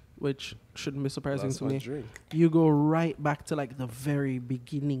architecture, which shouldn't be surprising That's to my me, drink. you go right back to like the very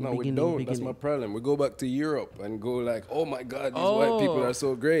beginning. No, we don't. That's my problem. We go back to Europe and go like, oh my God, these white people are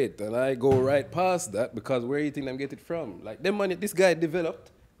so great, and I go right past that because where do you think them get it from? Like them money. This guy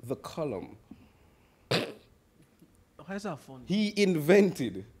developed the column. Why is that funny? He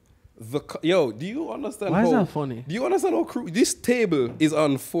invented yo, do you understand Why is that funny? Do you understand how this table is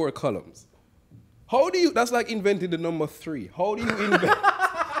on 4 columns? That's like inventing the number 3. How do you invent?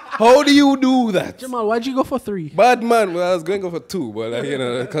 How do you do that? Jamal, why'd you go for 3? Bad man, well, I was going to go for 2, but like,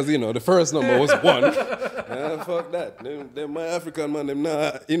 because the first number was 1. Fuck that. Them my African man, them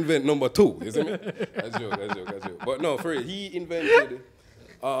not invent number 2. You see me? That's joke. But no, for real, he invented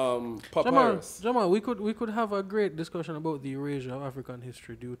papyrus. Jamal, we could have a great discussion about the erasure of African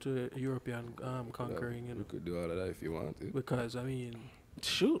history due to European conquering. We could do all of that if you want to. Because I mean,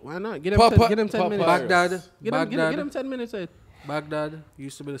 shoot, why not? Get him 10 minutes. Baghdad. Get him 10 minutes. Baghdad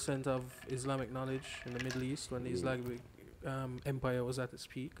used to be the center of Islamic knowledge in the Middle East when the Islamic empire was at its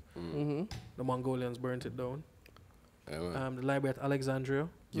peak. Mm-hmm. The Mongolians burnt it down. Yeah, the library at Alexandria.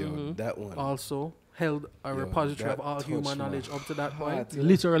 That one also held a repository of all human knowledge up to that point.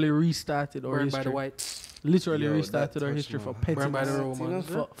 Literally restarted our history. Burned by the whites. Literally restarted our history for pettiness. Burned by the Romans.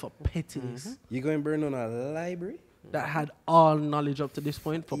 For pettiness. Mm-hmm. You going to burn on a library? That had all knowledge up to this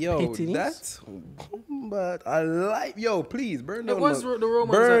point for pettiness. But I like, please burn down. It was the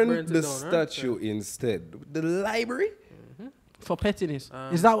Romans burn that burnt the it down, statue instead. The library? For pettiness.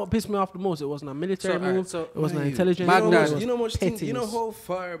 Is that what pissed me off the most? It wasn't a military move. It wasn't an intelligence move. You know how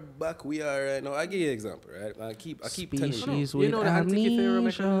far back we are right now? I give you an example, right? I keep telling you. You know the Antikythera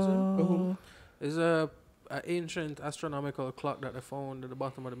mechanism? Is a ancient astronomical clock that they found at the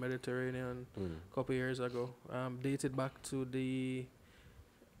bottom of the Mediterranean a couple years ago. Dated back to the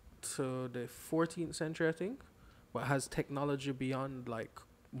 14th century, I think, but has technology beyond like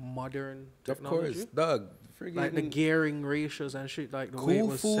modern technology. Of course, dog. Like the gearing ratios and shit, like the way it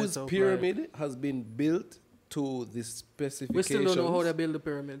was set Khufu's up. pyramid has been built to the specifications. We still don't know how they build the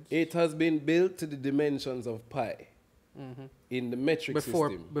pyramids. It has been built to the dimensions of pi in the metric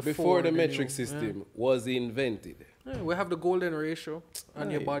system. Before the metric system was invented. Yeah, we have the golden ratio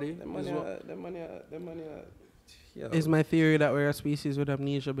on your body. The money is my theory that we're a species with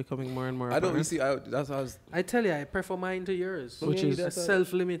amnesia becoming more and more. I don't. You see, that's how I tell you, I prefer mine to yours, which is a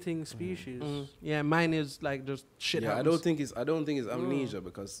self-limiting species. Yeah, mine is like just shit. Yeah, happens. I don't think it's amnesia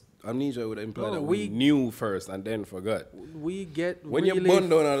because amnesia would imply that we knew first and then forgot. We get when you're born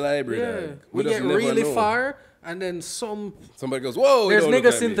down a library. Yeah, dog, we get really far, and then somebody goes, "Whoa!" There's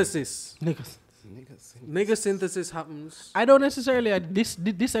nigga synthesis. Nigga synthesis happens. I don't necessarily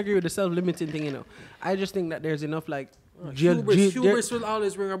disagree with the self-limiting thing, you know. I just think that there's enough like hubris will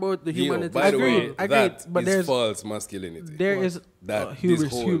always bring about the humanity. By the way, that but is there's false masculinity. There is that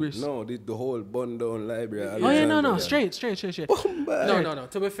hubris. No, the whole bun down library. Oh yeah, no, straight. No.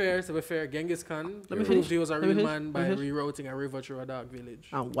 To be fair, Genghis Khan proved he was a real man by rerouting a river through a dark village.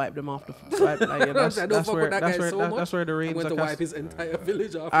 And wipe them off the swipe. Like, yeah, that's where the rains are. I'm going to wipe his entire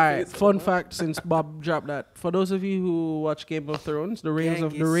village off. All right, fun fact since Bob dropped that. For those of you who watch Game of Thrones, the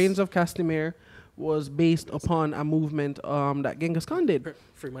reigns of Castamere was based upon a movement that Genghis Khan did.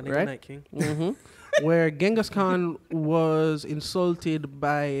 Free money, right? Night King. Where Genghis Khan was insulted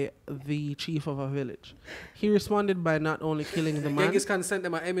by the chief of a village. He responded by not only killing the man. Genghis Khan sent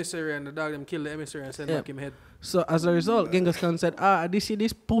them an emissary and the dog them killed the emissary and sent back him head. So as a result, Genghis Khan said,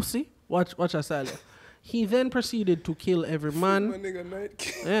 this pussy, watch I sell you. He then proceeded to kill every man.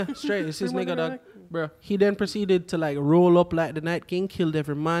 Yeah, straight. It's his nigga dog. Bro. He then proceeded to like roll up like the Night King, killed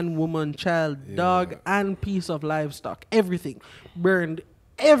every man, woman, child, dog, and piece of livestock. Everything. Burned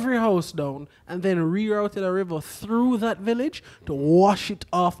every house down and then rerouted a river through that village to wash it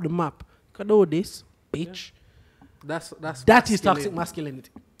off the map. Could do this, bitch. That is toxic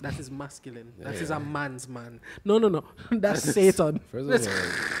masculinity. That is masculine. That is a man's man. No. That's Satan.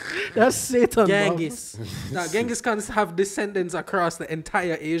 That's Satan. Genghis. Now, Genghis Khan have descendants across the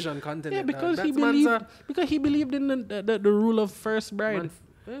entire Asian continent. Yeah, because he believed in the rule of first bride.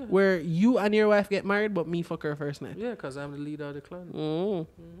 Where you and your wife get married, but me fuck her first night. Yeah, because I'm the leader of the clan.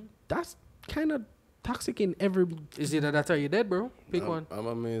 That's kind of toxic in every... Is it that or you dead, bro? Pick one. I'm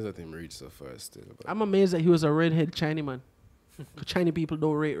amazed that him reached so far still. I'm amazed that he was a redhead Chinese man. Chinese people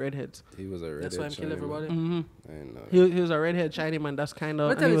don't rate redheads. He was a redhead. That's why I'm killing everybody. He was a redhead Chinese man. That's kind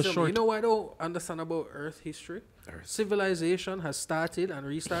of... He was short. You know what I don't understand about Earth history? Civilization has started and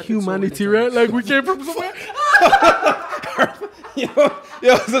restarted. Humanity, right? Like we came from somewhere. Yo,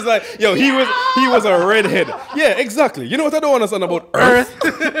 it's just like, he was a redhead. Yeah, exactly. You know what I don't understand about Earth?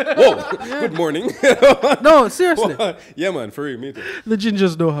 Whoa, good morning. No, seriously. Yeah, man, for real, me too. The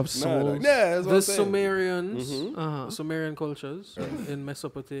gingers don't have souls. The Sumerians, Sumerian cultures in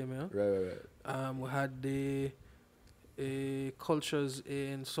Mesopotamia. Right. We had the cultures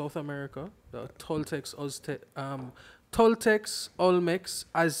in South America, the Toltecs, Olmecs,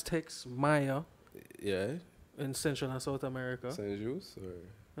 Aztecs, Maya. Yeah. In Central and South America. Saint Juice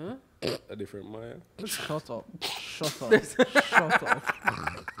or a different Maya? Shut up.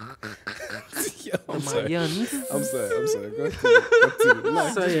 Yo, I'm sorry. I'm sorry. Go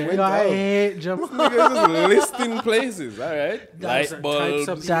to. I hate Jamal. Niggas just listing places, all right? Light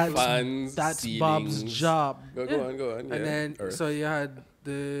bulbs, fans, that's ceilings. Bob's job. Go on. Yeah. And then, Earth. so you had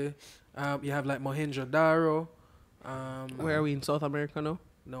you have like Mohenjo-Daro. Where are we in South America now?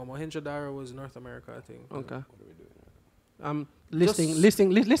 No, Mohenjo-Daro was North America, I think. Okay. What are we doing?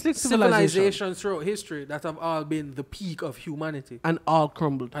 Listing civilizations throughout history that have all been the peak of humanity. And all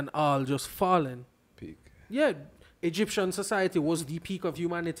crumbled. And all just fallen. Peak. Yeah. Egyptian society was the peak of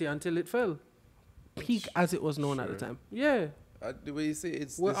humanity until it fell. Peak as it was known at the time. Yeah. The way you say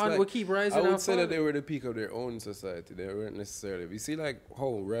we keep rising. I would say that they were the peak of their own society. They weren't necessarily. You see, like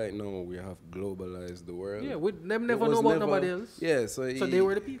how right now we have globalized the world. Yeah, them never know about nobody else. Yeah, so they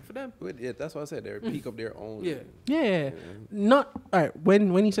were the peak for them. Yeah, that's what I said. They're peak of their own. Yeah. Not all right.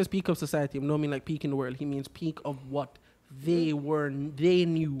 When he says peak of society, he don't mean like peak in the world. He means peak of what they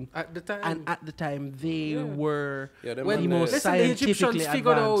knew at the time, and at the time they were the most scientifically the Egyptians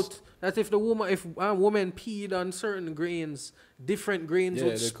figured advanced. out that if a woman peed on certain grains, different grains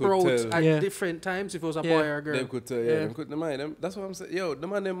would sprout at different times if it was a boy or a girl. They could tell, that's what I'm saying. Yo, the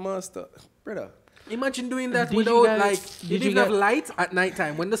man, them master, brother. Imagine doing that without you didn't have light at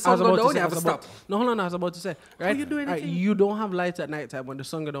nighttime. When the sun goes down, you have to stop. No, hold on. I was about to say, right? You don't have lights at nighttime. When the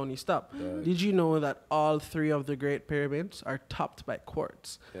sun goes down, you stop. Right. Did you know that all three of the Great Pyramids are topped by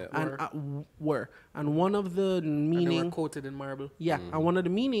quartz? Yeah. And one of the meaning... And they were coated in marble. Yeah, and one of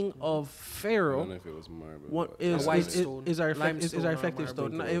the meaning of Pharaoh... I don't know if it was marble. Is a reflective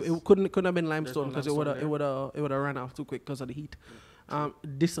stone. No, it couldn't have been limestone because it would have ran off too quick because of the heat.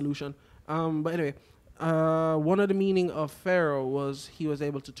 Dissolution. But anyway, one of the meaning of Pharaoh was he was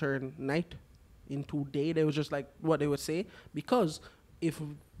able to turn night into day. They was just like what they would say, because if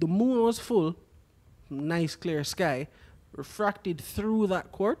the moon was full, nice clear sky, refracted through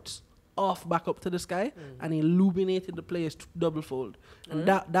that quartz, off back up to the sky, and illuminated the place double fold. And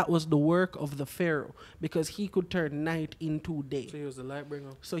that was the work of the pharaoh, because he could turn night into day. So he was the light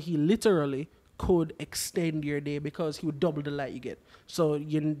bringer. So he literally could extend your day because he would double the light you get. So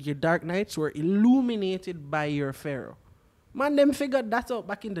your dark nights were illuminated by your pharaoh. Man, them figured that out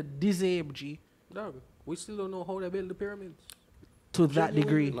back in the Dizabe, G. Dog, we still don't know how they built the pyramids. To that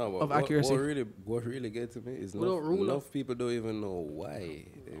degree of accuracy. What really gets to me is enough people don't even know why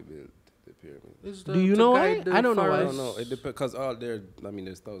they built the pyramids. Do you know why? I don't know why. No, it depends, because there's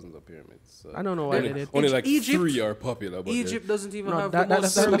thousands of pyramids. So I don't know why they did. Only like Egypt, 3 are popular. But Egypt doesn't even have that, the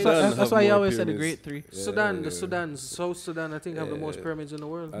most that's, pyramids. that's why you always said the great 3. Sudan, South Sudan, I think have the most pyramids in the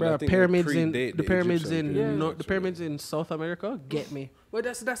world. Bro, pyramids in South America, get me. But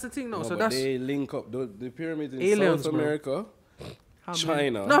that's the thing now. No, So but that's they link up the pyramids in aliens, South America,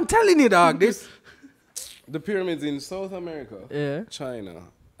 China. No, I'm telling you, dog. This The pyramids in South America, China,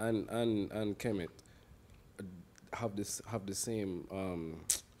 and Kemet have the same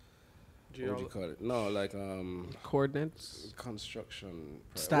what do you call it? No, like coordinates, construction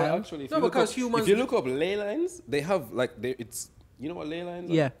style. Well, actually, if you look up ley lines, they have like it's you know what ley lines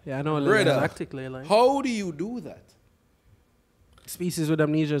are? Yeah, I know. galactic ley line. How do you do that? Species with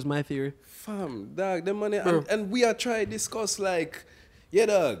amnesia is my theory. Fam, dog, the money, and we are trying to discuss like, yeah,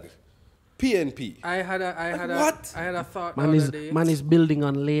 dog, PNP. I had a thought. Man is building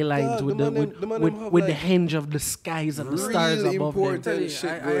on ley lines with the hinge of the skies and the stars above them.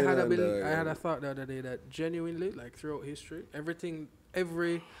 I had a thought the other day that genuinely, like throughout history,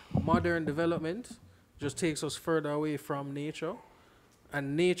 every modern development just takes us further away from nature.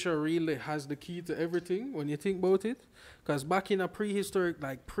 And nature really has the key to everything when you think about it. Because back in a prehistoric,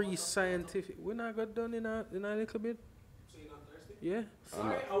 like pre-scientific, we're not got done in a little bit. So you're not thirsty? Yeah.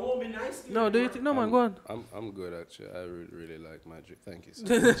 Sorry, I won't be nice to you. No, do you think? No, man, go on. I'm good, actually. I really like magic. Thank you so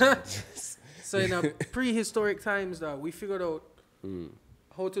much. So in a prehistoric times, we figured out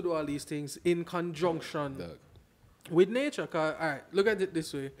how to do all these things in conjunction with nature. Cause, all right, look at it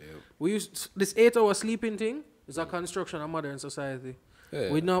this way. Yep. We used this 8-hour sleeping thing is a construction of modern society.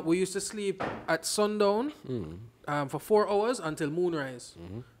 Yeah. We used to sleep at sundown for 4 hours until moonrise.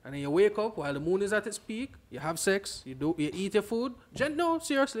 And then you wake up while the moon is at its peak, you have sex, you eat your food. No,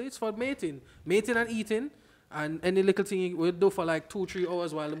 seriously, it's for mating. Mating and eating. And any little thing you will do for like 2-3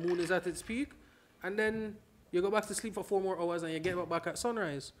 hours while the moon is at its peak. And then you go back to sleep for 4 more hours and you get back at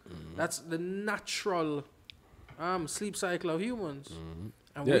sunrise. That's the natural sleep cycle of humans.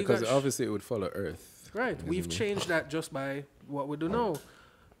 And yeah, because obviously it would follow Earth. Right, we've changed that just by what we do now.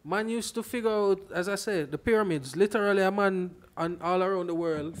 Man used to figure out, as I said, the pyramids. Literally, a man all around the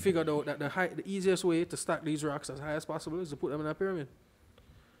world figured out that the easiest way to stack these rocks as high as possible is to put them in a pyramid.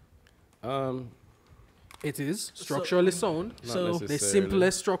 It is structurally sound. So the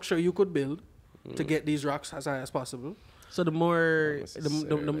simplest structure you could build to get these rocks as high as possible. So the more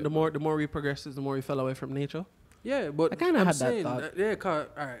we progressed, the more we fell away from nature. Yeah, but I kind of had that thought. Yeah, all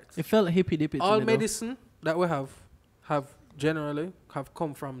right. It felt hippy dippy. All medicine that we have generally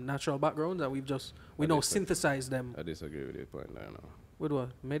come from natural backgrounds, and we now synthesize them. I disagree with your point there now. With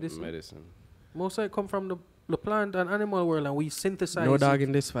what? Medicine? Medicine. Most of it come from the plant and animal world, and we synthesize. No dog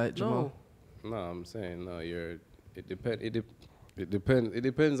in this fight, Jamal. No, I'm saying no. It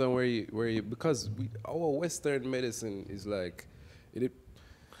depends on where you because our Western medicine is like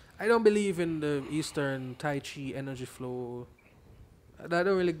I don't believe in the Eastern Tai Chi energy flow. I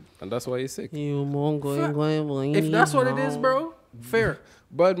don't really. And that's why you're sick. If that's what it is, bro, fair.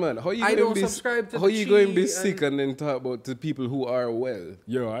 But man, how you going to be sick and then talk about the people who are well?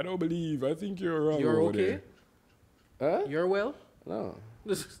 Yo, I don't believe. I think you're wrong. You're okay? There. Huh? You're well? No.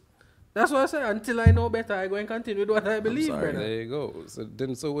 That's what I say. Until I know better, I go and continue with what I believe, brother. There you go. So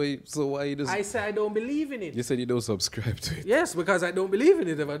why you just... I say I don't believe in it. You said you don't subscribe to it. Yes, because I don't believe in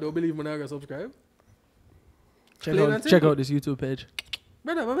it. If I don't believe, I'm not going to subscribe. Check out this YouTube page.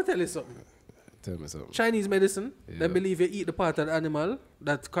 Brother, let me tell you something. Tell me something. Chinese medicine, they believe you eat the part of the animal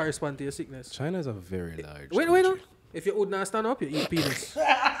that corresponds to your sickness. China's a very large Wait, no. If you would not stand up, you eat penis.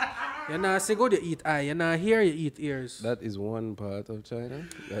 You're not say good, you eat eye. You're not hear, you eat ears. That is one part of China.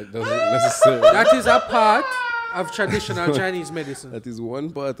 That doesn't necessarily... That is a part of traditional Chinese medicine. That is one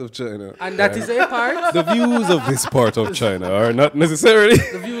part of China. And that is a part... The views of this part of China are not necessarily...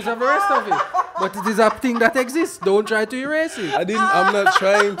 The views of the rest of it. But it is a thing that exists. Don't try to erase it. I'm not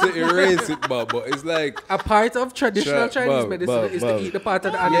trying to erase it, Bob, but it's like... A part of traditional Chinese medicine is to eat the part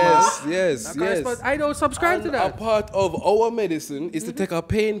of the animal. Yes. I don't subscribe to that. A part of our medicine is to take a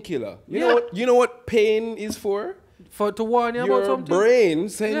painkiller. You know what pain is for? to warn you about something. Your brain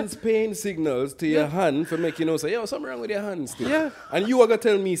sends pain signals to your hand for making you know, say, yo, something wrong with your hand still. Yeah. And you are going to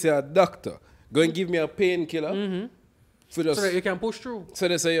tell me, say, a doctor, go and give me a painkiller. So that you can push through. So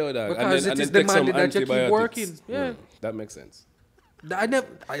they say, yo, dog. Because and it is then take some demanded that you keep antibiotics. working. Yeah. That makes sense.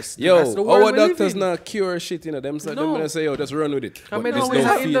 That's the Yo, world our we live doctors in. not cure shit, you know. Them gonna say, yo, just run with it. I But mean, this no, it's don't an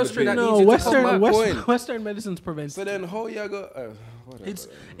feel the industry pain. that No, needs you to come back. Point. Western medicine's preventive. So then how you go?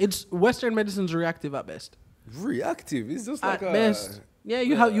 It's Western medicine's reactive at best. Reactive. It's just At like best. Yeah,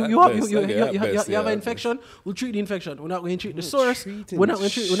 you yeah, have you at you have best, you okay, you at you best, you have yeah, an at infection. We'll treat the infection. We're not going to treat the We're source. treating We're not going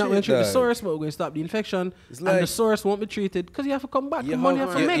to treat the shit, source, but we're going to stop the infection. It's And the like- source won't be treated because you have to come back. You The money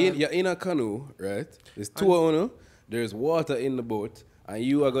have to make. you're in a canoe, right? There's two of you. There's water in the boat, and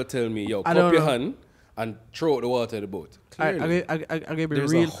you are gonna tell me, yo, I cup don't your know. hand and throw out the water in the boat. I'm Clearly. gonna be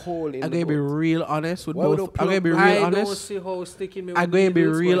There's a real. hole in I'm the gonna be boat. real honest with Why would both. you I'm gonna be plug- real I don't honest. see how sticking me I'm with going to be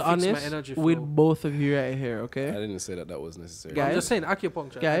needles will real fix my honest energy with flow. both of you right here. I Okay, didn't say that was necessary. Guys, I'm just saying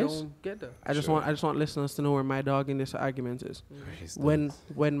acupuncture. I guys, don't get that. I just want listeners to know where my dog in this argument is. Christ,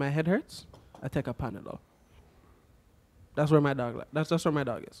 When my head hurts, I take a Panadol. That's where my dog. That's where my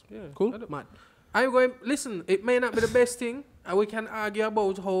dog is. Yeah, Cool, I don't- man. I'm going. Listen, it may not be the best thing, and we can argue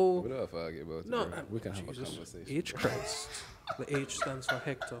about how. we don't have to argue about No, it. Bro. We can have a Jesus. conversation. H Christ. The H stands for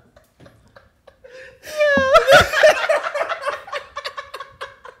Hector.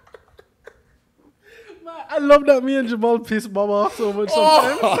 I love that me and Jamal piss Mama off so much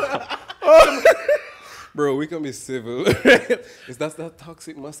sometimes. Bro, we can be civil. It's that's that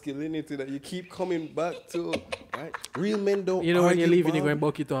toxic masculinity that you keep coming back to, right? Real men don't. You know when you're argue, leaving, you're going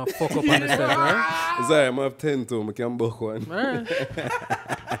Bob. bucket and fuck up on the step, right? It's alright, I have 10 to I can book one. Right.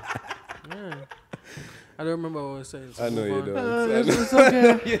 Yeah. I don't remember what I was saying. So I know move you on. don't. It's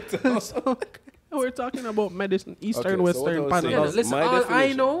okay. You don't. It's okay. We're talking about medicine, Eastern, Okay, so what I Western, was saying Yeah, Panadol. is- listen, my all I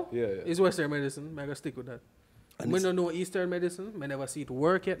definition- know Yeah. is Western medicine. I'm going to stick with that. And We it's- don't know Eastern medicine. I never see it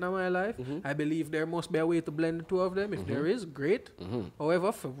work yet in my life. I believe there must be a way to blend the two of them. If there is, great.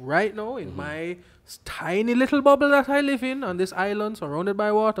 However, for right now, in my tiny little bubble that I live in, on this island surrounded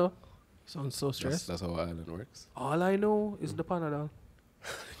by water, Sounds so stressed. That's how island works. all I know is the Panadol.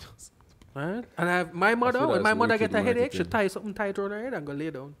 Right? And I have my mother, feel when that's my mother wicked get a headache, she marketing. tie something tight around her head and go lay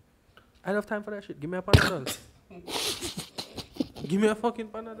down. I don't have time for that shit. Give me a Panadol. Give me a fucking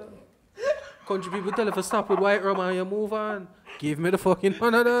Panadol. Country people tell you to stop with white rum and you move on. Give me the fucking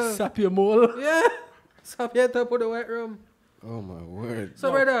Panadol. Sap your mole. Yeah. Stop your top with the white rum. Oh my word.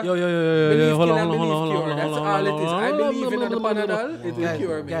 So, brother, Yo. believe Hold kill on, and hold on, believe hold on, cure. That's hold on, all hold it on, is. I hold on, believe in the hold on, Panadol, it will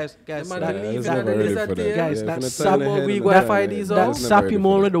cure me. Guys, The man that- believe that- in the lizard for that. tail. Guys, Yeah, that if you're sap- turning we ahead go of that, find yeah, these that's out. That never sappy ready for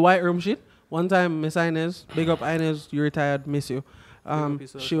mole that. with the white room shit. One time, Miss Inez, big up Inez, you retired, miss you.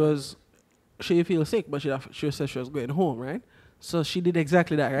 She feel sick, but she said she was going home, right? So she did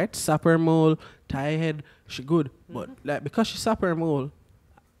exactly that, right? Sap her mole, tie her head, she good. But like because she sap her mole,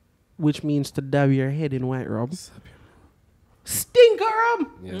 which means to dab your head in white rum, stinker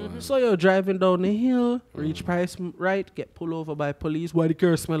rum. Yeah, man. So you're driving down the hill, reach Price right, get pulled over by police. Why the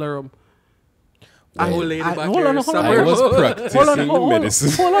car smell of rum? Old lady back hold here on, hold sap on, I her was mole. practicing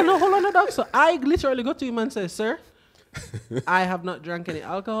medicine. hold on, dog. So I literally go to him and say, sir, I have not drank any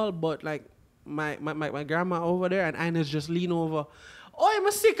alcohol, but like my grandma over there and Ines just lean over. Oh,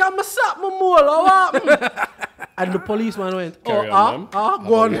 I'm sick, I'm a sap my mole. Oh, what? And the policeman went, Carry on, ma'am. go Have on. a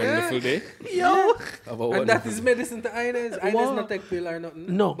wonderful day. Yo. Have a And that wonderful is medicine to Inez. Inez Wow. not take pill or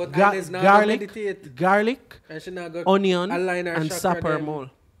nothing. No, But ga- Inez now garlic, meditate. garlic, And she now got onion, align her and chakra sap her them. mole.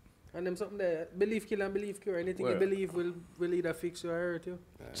 And them something there. Believe kill and believe cure. Anything you Well. believe will either fix you or hurt you.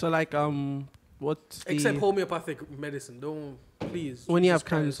 So like what's the Except homeopathic medicine. Don't please. when you Jesus have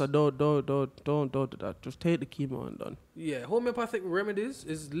cancer, Christ. don't do that. Just take the chemo and done. Yeah, homeopathic remedies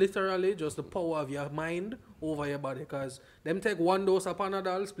is literally just the power of your mind over your body. Because them take one dose of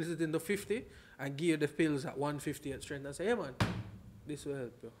Panadol, split it into 50, and give you the pills at 150 at strength and say, hey man, this will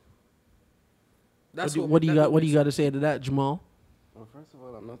help you. That's What do you got to say to that, Jamal? Well, first of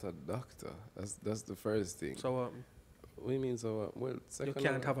all, I'm not a doctor. That's the first thing. So What do you mean? So well, you second can't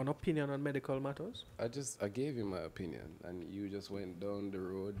of all, have an opinion on medical matters. I gave you my opinion, and you just went down the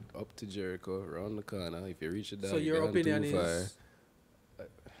road up to Jericho, around the corner. If you reach it down, So your opinion too far. is...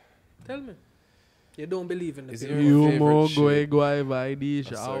 Tell me. You don't believe in the Is it pills. your favorite shit? by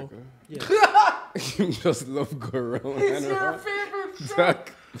this A circle. Yeah. You just love go around and around. favorite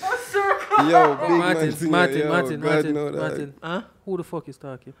Jack. Yo, big Martin, Martin. Huh? Who the fuck is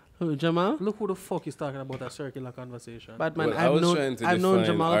talking? Who, Jamal? Look who the fuck is talking about a circular conversation. But man, Well, I was trying to I've known define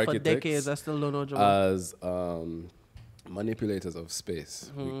Jamal for architects decades. I still don't know Jamal. As manipulators of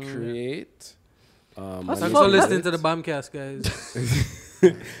space, we create. Thanks for listening to the Bamcast, guys.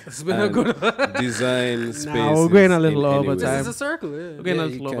 It's been a good design spaces. Now we're going a little over time. This is a circle, yeah. We're going a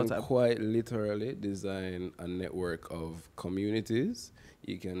You little over can time. quite literally design a network of communities.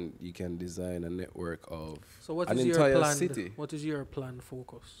 You can design a network of So what an is your entire plan? city. What is your plan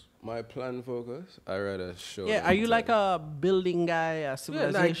focus? My plan focus, I rather show. Yeah, are you like a building guy, a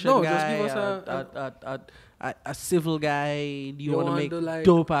civilization no, guy, just give us a civil guy? Do you want to make like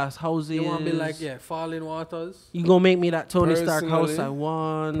dope ass houses? You want to be like Falling Waters? You gonna make me that Tony Stark house I Personally-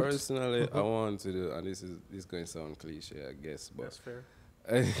 want? Personally, I want to do, and this is going to sound cliche, I guess, but That's fair.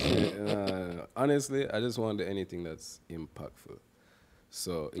 honestly, I just want anything that's impactful.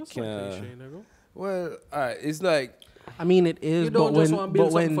 So That's it can. not cliche, nigga. Well, alright, it's like I mean, it is, You but don't just wanna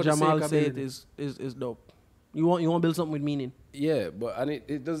build something when for the Jamal sake of said it building. is dope. You want to build something with meaning. yeah, but and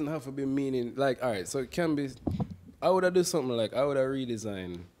it doesn't have to be meaning. Like, alright, so it can be. I would have do something like I would have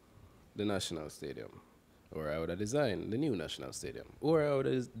redesigned the National Stadium, or I would have designed the new National Stadium, or I would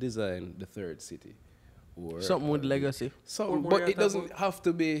have designed the third city, or Something with legacy. something. Or But more it doesn't about- have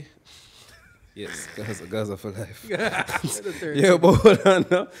to be. Yes, Gaza for life. The third Yeah, city. but hold on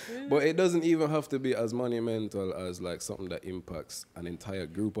now. But it doesn't even have to be as monumental as like something that impacts an entire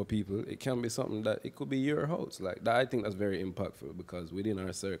group of people. It can be something that it could be your house. Like that, I think that's very impactful because within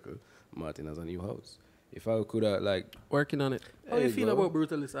our circle, Martin has a new house. If I could have like, Working on it. How there you you feel go. about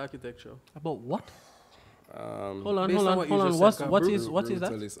brutalist architecture? About what? um, Hold on, Based hold on on, what you hold on. just said, What is that?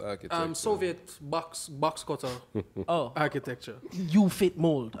 brutalist architecture. Soviet box cutter Oh, architecture. you fit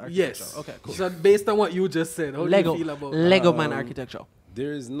mold architecture. Yes. Okay, cool. So based on what you just said, how Lego, do you feel about Lego man architecture.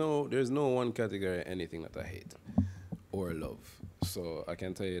 There's no one category anything that I hate or love. So I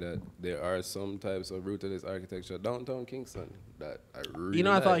can tell you that there are some types of brutalist architecture downtown Kingston that I really You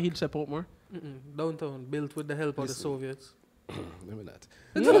know, I thought like. he'd say Portmore. downtown built with the help of the Listen. Soviets? Maybe not.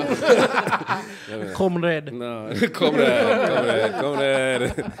 Comrade. No, come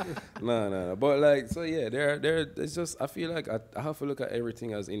there. No. But like, so yeah, there. It's just I feel like I have to look at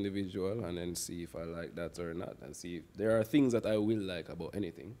everything as individual and then see if I like that or not, and see if there are things that I will like about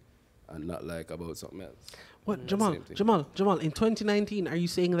anything, and not like about something else. What, Same thing. Jamal, in 2019, are you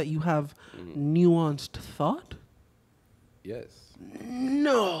saying that you have nuanced thought? Yes.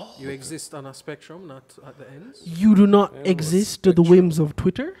 No. You exist on a spectrum, not at the ends. You do not Yeah, exist to the spectrum. whims of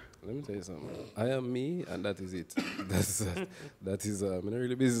Twitter? Let me tell you something. I am me, and that is it. That is. I'm not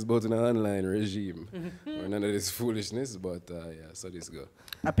really business about an online regime or none of this foolishness. But yeah, so this go.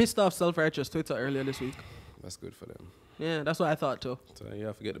 I pissed off self-righteous Twitter earlier this week. That's good for them. Yeah, that's what I thought too. So you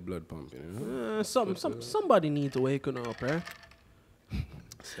have to get the blood pumping. You know? Somebody needs to waken up, right?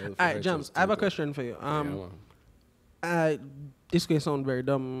 All right, Jams, I have a question for you. This may sound very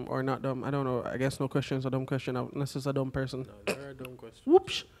dumb or not dumb. I don't know. I guess no question is a dumb question unless it's a dumb person. No, there are dumb questions.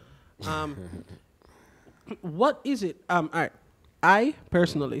 Whoops. What is it? All right. I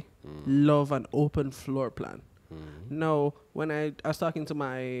personally love an open floor plan. Now, when I was talking to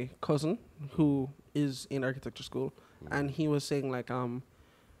my cousin who is in architecture school, and he was saying like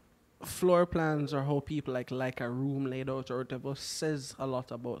floor plans or how people like a room laid out or whatever says a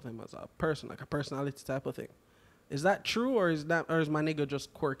lot about them as a person, like a personality type of thing. Is that true, or is my nigga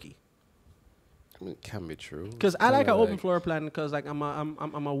just quirky? I mean, it can be true. Because I like an open floor plan because like I'm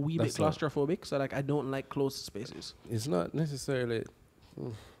a wee bit That's not- claustrophobic, so like I don't like closed spaces. It's not necessarily.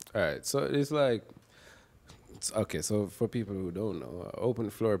 All right, so it's like. Okay, so for people who don't know, open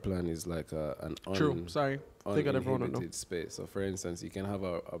floor plan is like an True. Sorry. Think of everyone don't know. uninhibited space. So, for instance, you can have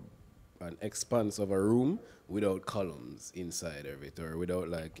an expanse of a room without columns inside of it, or without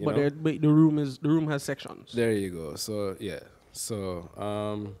like you know. But the room has sections. There you go. So yeah. So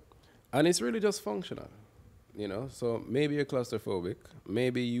and it's really just functional, you know. So maybe you're claustrophobic.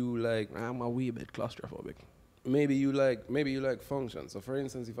 Maybe you like. I'm a wee bit claustrophobic. Maybe you like function. So for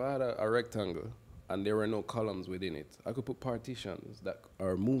instance, if I had a rectangle and there were no columns within it, I could put partitions that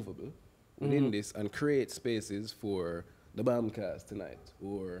are movable within this and create spaces for the Bamcast tonight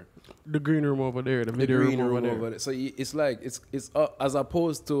or The green room over there, the the video green room over there. So it's like it's as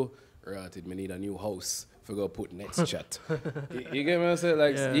opposed to right, me need a new house for go put next chat. You get what I'm saying?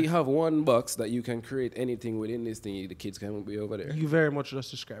 Like Yeah. you have one box that you can create anything within this thing. The kids can be over there. You very much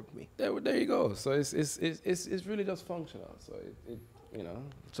just described me. There you go. So it's really just functional. So it you know.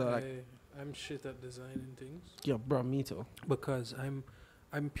 So like, I'm shit at designing things yeah, bro, me too. because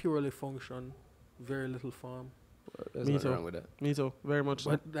I'm purely function, very little form. There's Me nothing too. wrong with that. Me too. Very much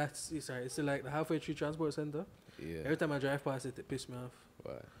so. But it's like the halfway through transport center. Yeah. Every time I drive past it, it pisses me off.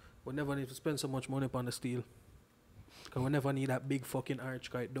 Why? We never need to spend so much money upon the steel. Because we never need that big fucking arch.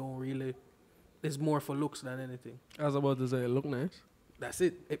 Cause it don't really. It's more for looks than anything. I was about to say, it look nice. That's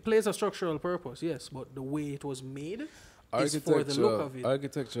it. It plays a structural purpose, yes, but the way it was made, is for the look of it.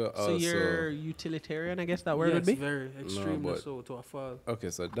 Architecture also. So you're utilitarian, I guess that word would be? Very extremely so to a fault. Okay,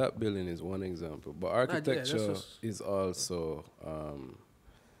 so that building is one example. But architecture is also,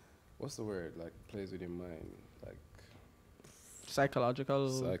 what's the word? Like, plays with your mind. Like,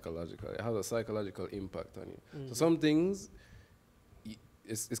 psychological. It has a psychological impact on you. So some things,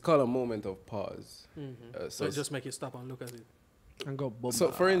 it's called a moment of pause. So it just make you stop and look at it. And go boom.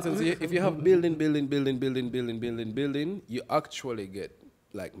 So for instance, if you have building, you actually get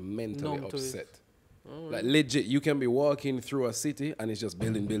like mentally upset. Like legit, you can be walking through a city and it's just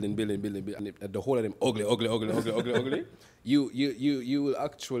building, and the whole of them ugly. You will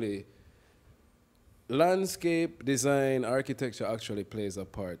actually, landscape design, architecture actually plays a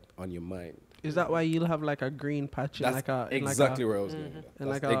part on your mind. Is that why you'll have like a green patch in like a exactly where I was going?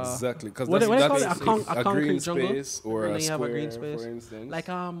 Like exactly because that's a green space or and a then you square, have a green space, for instance.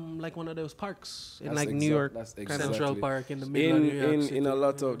 like one of those parks in like New York, that's Central Park in the middle of New York City. In a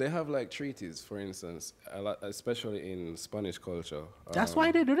lot of, they have like treaties, for instance, a lot, especially in Spanish culture. That's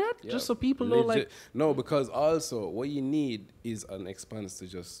why they do that, just so people know like. No, because also what you need is an expanse to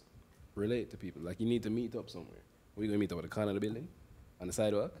just relate to people. Like you need to meet up somewhere. We're gonna meet up at the corner of the building, on the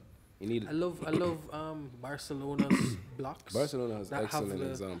sidewalk. I love Barcelona's blocks. Barcelona has excellent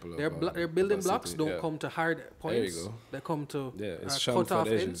example. Their building blocks don't come to hard points. There you go. They come to cut off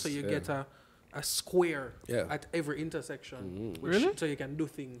end, so you get a square at every intersection. Really? So you can do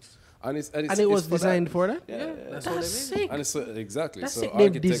things. And it was designed for that. Yeah, that's what they sick. And it's exactly. That's so sick.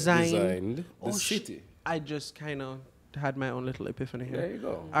 architects designed the city. I just kind of had my own little epiphany here. There you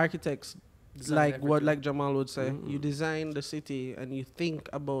go. Architects. Like Jamal would say, you design the city and you think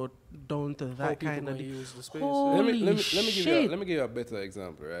about down to that kind of use the space. Let me give you a better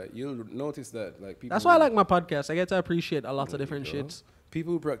example, right? You'll notice that like people. That's why I like my podcast. I get to appreciate a lot of different shits.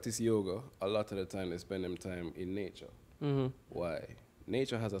 People who practice yoga, a lot of the time they spend them time in nature. Why?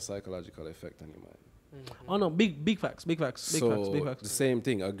 Nature has a psychological effect on your mind. Oh no, big facts. The same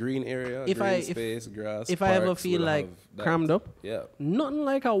thing, a green area, space, grass. If I ever feel like crammed up, nothing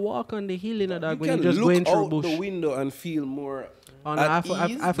like a walk on the hill in a dog when you're just going through bush. Out the window and feel more at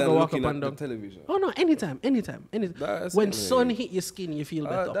ease I than walk looking up and down. Television. Oh no, anytime. When sun hit your skin, you feel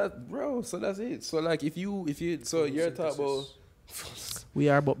better. So that's it. So like if you you're talking about. We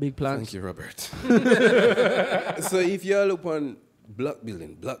are but big plans. Thank you, Robert. So if you look on block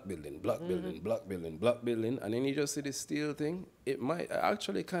building, and then you just see this steel thing, it might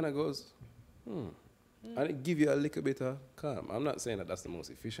actually kind of goes, and it give you a little bit of calm. I'm not saying that that's the most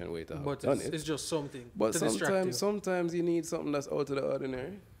efficient way to have done it. It's just something. But sometimes you need something that's out of the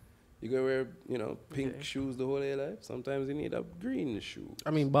ordinary. You can wear, pink shoes the whole of your life. Sometimes you need a green shoe.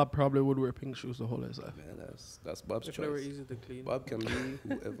 I mean, Bob probably would wear pink shoes the whole of his life. Man, that's Bob's choice. They were easy to clean. Bob can be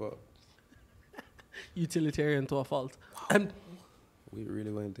whoever. Utilitarian to a fault. We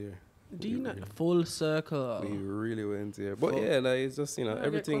really went there. Full circle? We really went there. But it's just,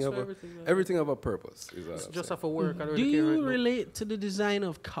 everything have a purpose. It's just have a work. Do you relate to the design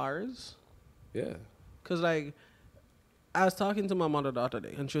of cars? Yeah. Because, I was talking to my mother the other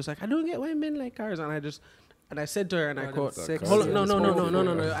day, and she was like, I don't get why men like cars. And I said to her, and I quote, hold on,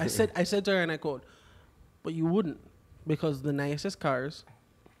 no. I said to her, and I quote, but you wouldn't, because the nicest cars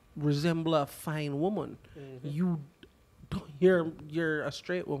resemble a fine woman. You're a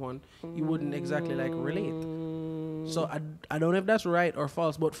straight woman, you wouldn't exactly relate. So I don't know if that's right or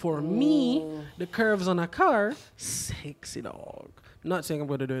false, but for me, the curves on a car, sexy dog. Not saying I'm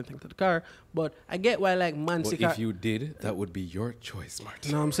going to do anything to the car, but I get why Mansi car. If you did, that would be your choice,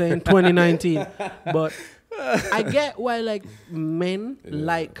 Martin. No, I'm saying 2019. But I get why men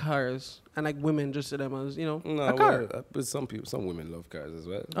like cars and women just see them as a car. But some women love cars as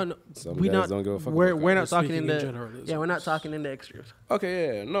well. Oh no, some guys don't give a fuck. We're not talking in the we're not talking in the extras.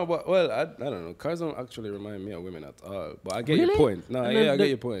 Okay, no, but I don't know. Cars don't actually remind me of women at all. But I get your point. No, I get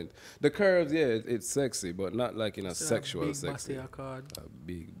your point. The curves, it's sexy, but not in a sexual sexy. A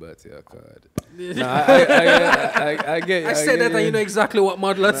big body card. I get. I said that, and you know exactly what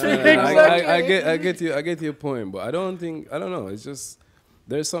model I'm speaking. I get your point, but I don't know. It's just.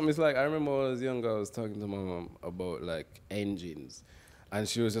 There's something, it's I remember when I was younger, I was talking to my mom about engines. And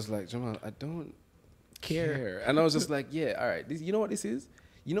she was just like, Jamal, I don't care. And I was just like, yeah, all right. You know what this is?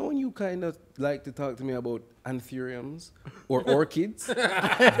 You know when you kind of like to talk to me about anthuriums or orchids?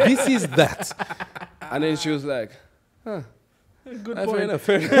 This is that. And then she was like, huh. Good point.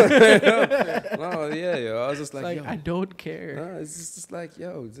 Fair enough. No, yeah. I was just like, yo, I don't care. No, it's just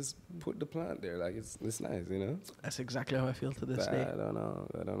just put the plant there. It's nice, That's exactly how I feel to this day. I don't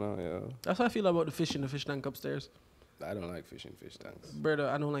know, yo. That's how I feel about the fish in the fish tank upstairs. I don't like fish in fish tanks. Brother,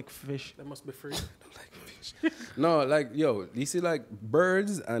 I don't like fish. That must be free. I don't like fish. No, like, yo, you see, like,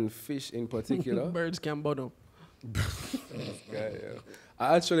 birds and fish in particular. Birds can bottom. Yeah.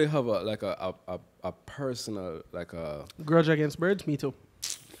 I actually have a personal, like a... Grudge against birds? Me too.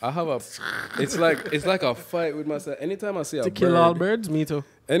 I have a... It's like a fight with myself. Anytime I see a bird... To kill all birds? Me too.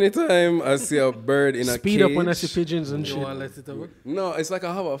 Anytime I see a bird in a cage... Speed up when I see pigeons and shit. No, it's like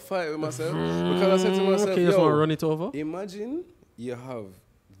I have a fight with myself. Because I said to myself, okay, you just want to run it over? Imagine you have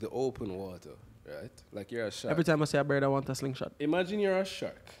the open water, right? Like you're a shark. Every time I see a bird, I want a slingshot. Imagine you're a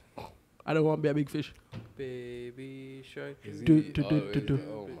shark. I don't want to be a big fish. Baby shark.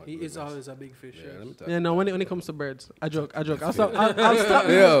 He is always a big fish. Yeah, no, when it comes to birds, I joke. I'll stop.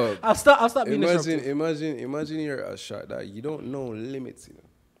 I'll stop being disruptive. Imagine you're a shark that you don't know limits, you know.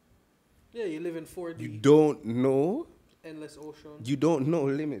 Yeah, you live in 4D. You don't know. Endless ocean. You don't know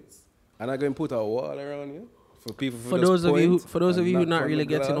limits. And I'm going to put a wall around you for people for those of you who not really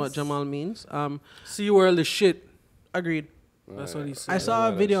getting what Jamal means. SeaWorld is shit. Agreed. That's what he said. I saw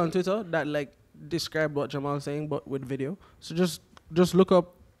a video on Twitter that like described what Jamal's saying, but with video. So just look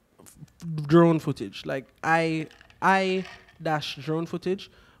up drone footage. Like I dash drone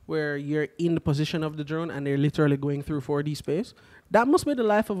footage where you're in the position of the drone and they're literally going through 4D space. That must be the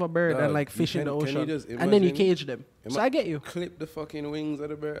life of a bird and like fish in the ocean. And then you cage them. So I get you. Clip the fucking wings of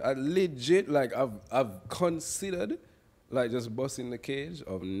the bird. I legit like I've considered like just busting the cage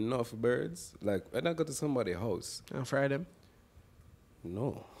of enough birds. Like when I go to somebody's house and fry them.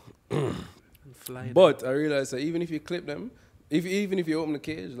 No. But I realized that even if you clip them, even if you open the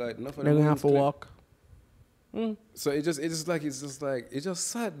cage, like nothing. They're gonna have to walk. So it's just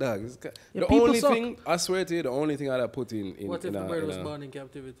sad, dog. The only thing I swear to you, the only thing I'd put in what if the bird was born in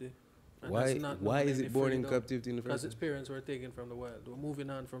captivity? Why is it born in captivity in the first place? Because its parents were taken from the wild. We're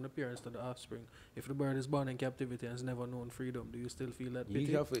moving on from the parents to the offspring. If the bird is born in captivity and has never known freedom, do you still feel that pity?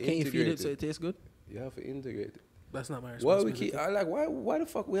 Can you feed it so it tastes good? You have to integrate it. That's not my responsibility. Why the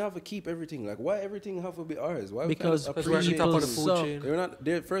fuck we have to keep everything? Like why everything have to be ours? Why because we're at the top of the food chain. They're not.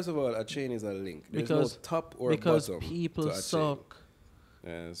 First of all, a chain is a link. There's no top or bottom. Because people suck.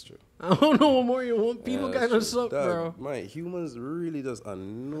 Yeah, that's true. I don't know what more you want. People kind of suck, bro. Humans really just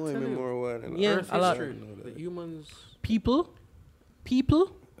annoy me more. Yeah, a lot. The humans. People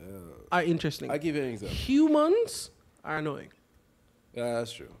are interesting. I give you an example. Humans are annoying. Yeah,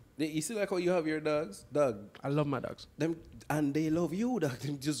 that's true. You see like how you have your dogs? I love my dogs. And they love you, dog.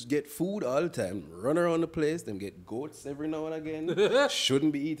 Them just get food all the time. Run around the place. Them get goats every now and again.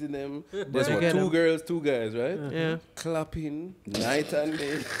 Shouldn't be eating them. There's what, 2 girls, 2 guys, right? Yeah. Clapping night and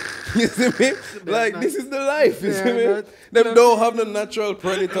day. You see me? Like, this is the life. You see me? Them don't have no natural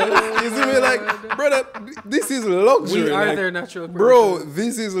predators. You see me? Like, brother, this is luxury. We are like, their natural predators. Bro,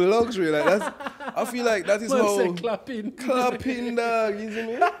 this is luxury. Like, I feel like that is how... Clapping. Clapping, dog. You see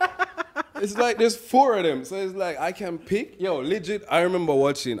me? It's like there's 4 of them, so it's like I can pick. Yo, legit. I remember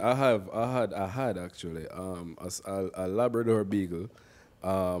watching. I had actually a Labrador Beagle,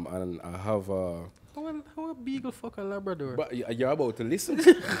 and I have how a beagle fuck a Labrador? But you're about to listen.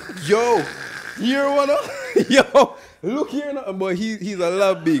 Yo, here one. Yo, look here now. But he's a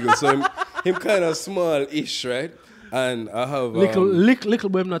Lab Beagle, so him kind of small-ish, right? And I have little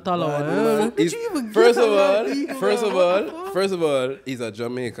boy not taller. First of all, he's a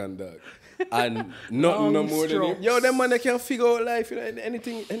Jamaican dog. And nothing no more than him. Yo, them man they can't figure out life, you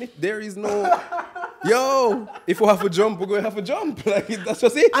know, there is no yo, if we have to jump, we're gonna have to jump. Like that's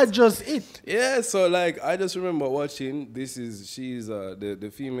just it. That's just it. Yeah, so like I just remember watching she's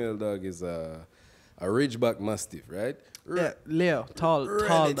the female dog is a Ridgeback Mastiff, right? Yeah, Leo, tall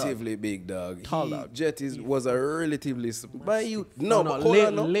relatively dog. Big dog. Tall dog. Jet was a relatively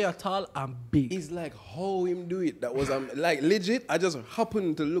Leo tall and big. It's like how him do it. That was like legit. I just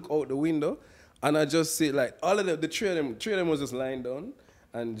happened to look out the window, and I just see like all of the three of them was just lying down,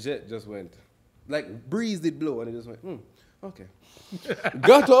 and Jet just went like breeze did blow, and it just went okay.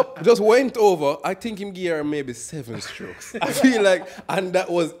 Got up, just went over. I think him give her maybe 7 strokes. I feel like, and that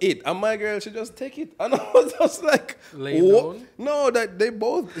was it. And my girl, she just take it. And I was just like, what? No, that they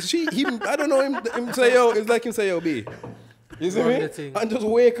both, I don't know, him say, yo, it's like him say, yo, B. You see me? And just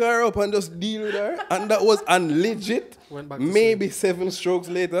wake her up and just deal with her. And that was, and legit, maybe 7 strokes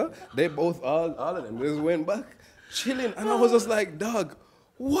later, they both, all of them, just went back, chilling. And I was just like, dog,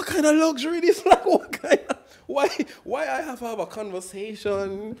 what kind of luxury this? Like, what kind of, why I have to have a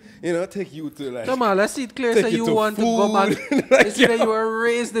conversation, you know, take you to like... Come on, let's see it clear. So you want to go back. Like, is it that you were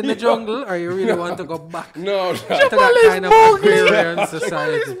raised in the jungle or you really want to go back no, to that kind of agrarian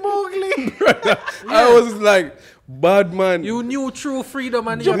society? I was like, Bad man. You knew true freedom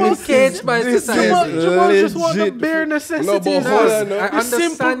and you're being caged by society. Jamal just want the bare necessities. No, but hold on, no. I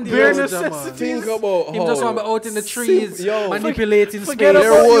understand bare you, necessities. Think about him just want to be out in the trees, manipulating forget space.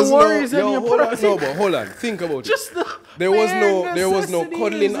 about your worries and your problems. No, but hold on. Think about Just it. there was no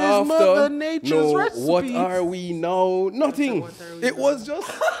cuddling after. No, recipe. what are we now? Nothing. It was just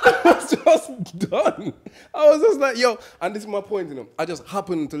done. I was just like, yo, and this is my point, you know. I just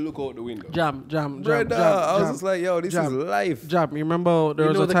happened to look out the window. Jam. Brother, I was just like, yo, this is life. Jam, you remember there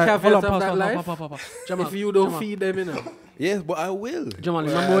was a time. Hold on, pause. Jamal, if you don't feed them, you know. Yes, but I will. Jamal,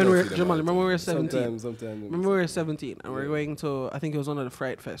 remember when we were 17? Sometimes. Remember we were 17 and we were going to, I think it was one of the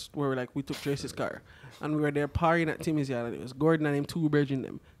Fright Fest where we took Tracy's car and we were there partying at Timmy's yard and it was Gordon and him, two bridging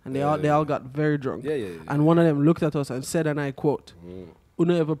them and they all got very drunk. Yeah. And one of them looked at us and said, and I quote,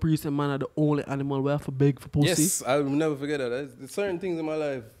 "Uno ever priest and man are the only animal we have to beg for pussy." Yes, I'll never forget that. There's certain things in my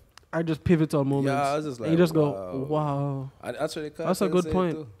life. Are just pivotal moments. Yeah, I was just like, and you just go, wow. That's a good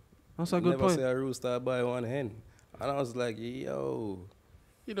point. That's a good point. Never say a rooster buy one hen. And I was like, yo.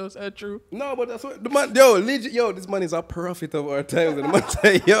 You know, is that true? No, but that's what the man, legit, this man is a prophet of our times. And the man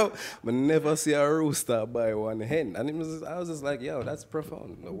say, yo, I never see a rooster buy one hen. And I was just like, yo, that's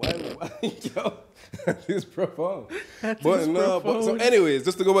profound. Why yo, that is profound. So anyways,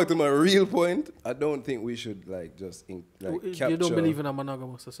 just to go back to my real point, I don't think we should capture. You don't believe in a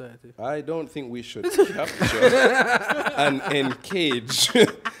monogamous society? I don't think we should capture and encage.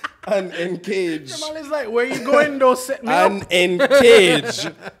 Jamal is like, where you going though? Set me and up. Encage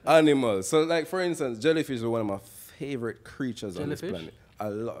animals. So, like, for instance, jellyfish are one of my favorite creatures on this planet. I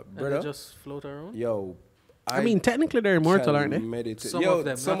love, brother. And they just float around? Yo. I mean, technically they're immortal, aren't they? Meditate. Some of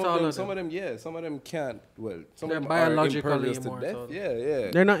them, some of them, yeah. Some of them can't. Well, some they're of them biologically are impervious immortal. to death.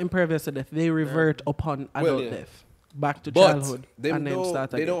 Yeah. They're not impervious to death. They revert upon adult death. Back to childhood. They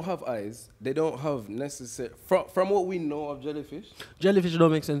don't have eyes. They don't have necessary. From what we know of jellyfish. Jellyfish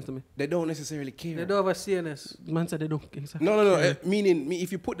don't make sense to me. They don't necessarily care. They don't have a CNS. Man said they don't. Exactly No. Meaning,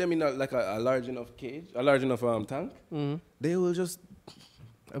 if you put them in a large enough cage, a large enough tank, they will just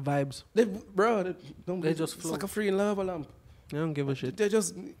vibes. They just float. It's like a free lava lamp. They don't give a shit. They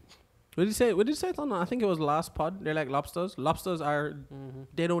just. What did you say? What did you say it on? I think it was last pod. They're like lobsters. Lobsters are.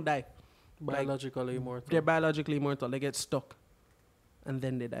 They don't die. Biologically immortal. They're biologically immortal. They get stuck. And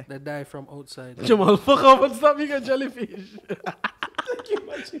then they die. They die from outside. Jamal, fuck off and stop being a jellyfish.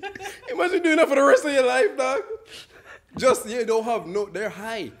 Imagine doing that for the rest of your life, dog. Just, don't have they're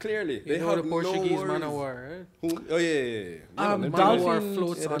high, clearly. They have the Portuguese no man of war, right? Oh, yeah. Dolphins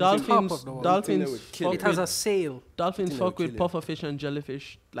floats on top of the water. Dolphins, it has a sail. Dolphins fuck with pufferfish and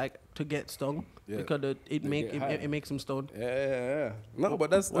jellyfish, to get stung. Yeah. Because it makes them stoned. Yeah. No, but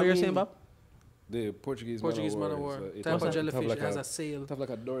that's... What you're saying, Bob? The Portuguese man of war. Type of jellyfish, it has a sail. It has like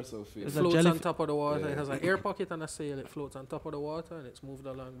a dorsal fin. It floats on top of the water. It has an air pocket and a sail. It floats on top of the water and it's moved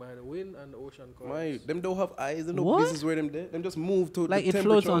along by the wind and the ocean currents. Them don't have eyes. Them no business where them there. Them just move to the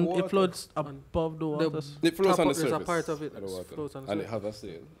temperature of water. It floats above the water. It floats on the surface. There's a part of it that floats on the surface. And it has a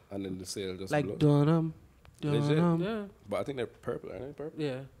sail. And then the sail just like Dunham. Yeah. But I think they're purple, aren't they? Purple?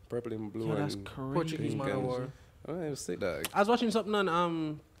 Yeah. Purple and blue. Yeah, that's crazy. Portuguese man of war. I was sick, dog. I was watching something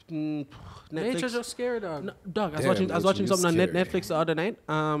on Netflix. Nature's just scary, dog. No, dog. I was watching something on Netflix the other night.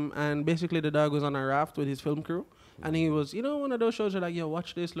 And basically the dog was on a raft with his film crew, and he was, one of those shows are like, yo,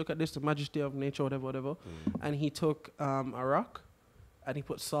 watch this, look at this, the majesty of nature, whatever. And he took a rock, and he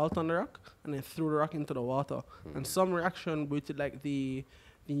put salt on the rock, and then threw the rock into the water. And some reaction with the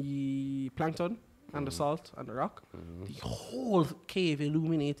plankton and the salt and the rock, the whole cave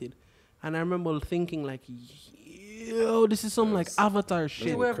illuminated. And I remember thinking like, yo, this is some Avatar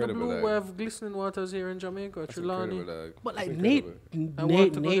shit. We have the blue, we have glistening waters here in Jamaica, Trelawney. But nature's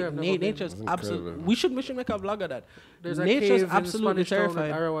absolutely. We should make a vlog of that. There's nature's a cave absolutely in Spanish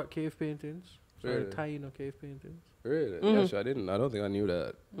terrifying. Arawak cave paintings. Really? Taino cave paintings. Really? Yeah, sure, I don't think I knew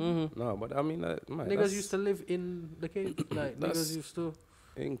that. No, but I mean, niggas used to live in the cave. Niggas used to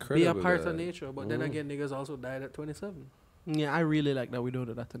be a part of nature. But then again, niggas also died at 27. Yeah, I really like that we don't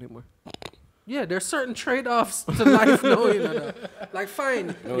do that anymore. Yeah, there's certain trade-offs to life now, that. Like,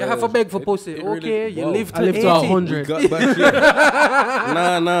 fine, you have to beg for pussy. Okay, you live to 80. 100. Got back here.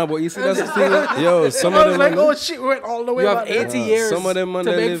 nah, but you see, that's the thing. Yo, some of them... like, oh shit, we went all the way You have 80 years some of them to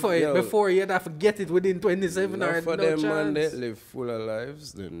beg for it before you'd have to get it within 27 or for no them, chance. man, they live full of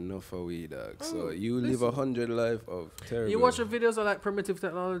lives. They're not for we, dog. So you live 100 life of terror. You watch the videos of, primitive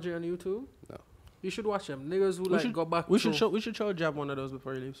technology on YouTube? No. You should watch them. Niggas who go back. We should show Jab one of those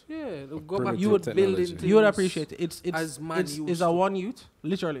before he leaves. Yeah, go back. You would build into. You would appreciate it. It's as man it's a one youth,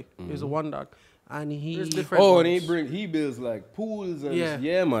 literally. It's a one dog, and There's he different Oh, ones. and he builds like pools and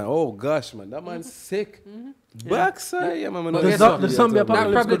Yeah. man. Oh gosh, man, that man's sick. Backside, yeah, man. But no, guess it's what? the not zombie yet, man. That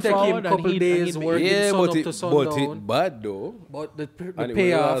apocalypse probably could take him forward a and couple he'd- days and he'd- working Yeah, sun but up it to sundown. bad though. But the And it will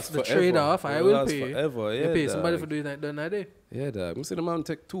payoff, last the forever. trade-off, It I will will last pay. forever, You yeah, pay somebody dog. for doing that done that day. Yeah, dog. You see the man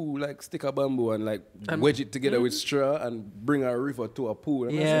take two like stick of bamboo and like And- wedge it together with straw and bring a river to a pool.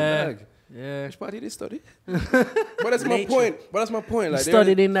 And I Yeah. said, dog, Yeah. which part did he study? But that's my point. He Like,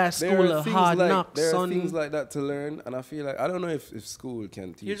 studied in that there school are of things hard like, knocks, There are son. things like that to learn, and I feel like I don't know if school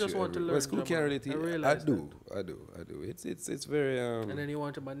can teach you. You just want to every- learn, Well, school can't Jamal. really I teach. I realize do. I do. It's very And then you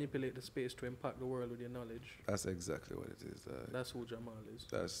want to manipulate the space to impact the world with your knowledge. That's exactly what it is. That's who Jamal is.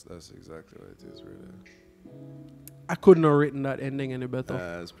 That's exactly what it is, really. I couldn't have written that ending any better.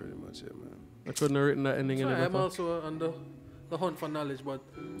 That's pretty much it, man. I couldn't have written that ending Sorry, any I'm better. also on the hunt for knowledge, but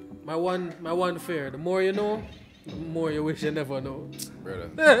my one fear: the more you know, the more you wish you never know. Brother.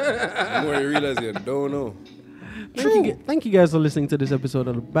 The more you realize you don't know. Thank you guys for listening to this episode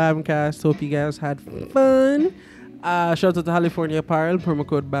of the Bamcast. Hope you guys had fun. Shout out to California Apparel, promo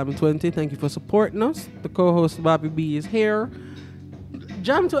code BAM20. Thank you for supporting us. The co-host Bobby B is here.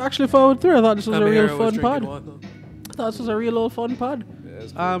 Jam to actually followed through. I thought this was a real fun pod. I thought this was a real old fun pod.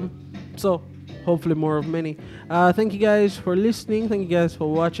 Yeah, So hopefully more of many. Thank you guys for listening. Thank you guys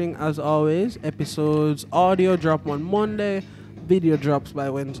for watching. As always, episodes audio drop on Monday, video drops by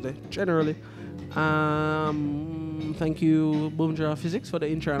Wednesday generally. Thank you Boomjaw Physics for the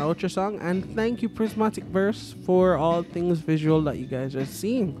intro and outro song, and thank you Prismatic Verse for all things visual that you guys are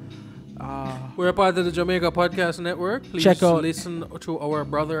seeing. We're a part of the Jamaica Podcast Network. Please Check out- listen to our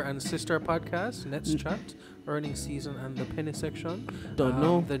brother and sister podcast, Let's Chat, Earning Season, and the Penny Section. Don't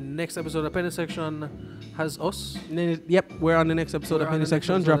know. The next episode of Penny Section has us. Yep, we're on the next episode We're of on Penny the next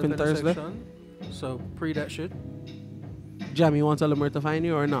Section, episode of dropping Penny Thursday. Section. So pre that shit. Jam, you want to tell them where to find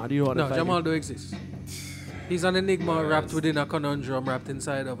you or not? Do you want to No, find Jamal you? do exist. He's an enigma Yes. wrapped within a conundrum, wrapped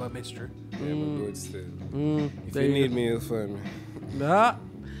inside of a mystery. Yeah, but good still. If There you you need me, you'll find me.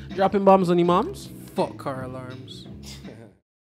 Dropping bombs on your moms. Fuck car alarms.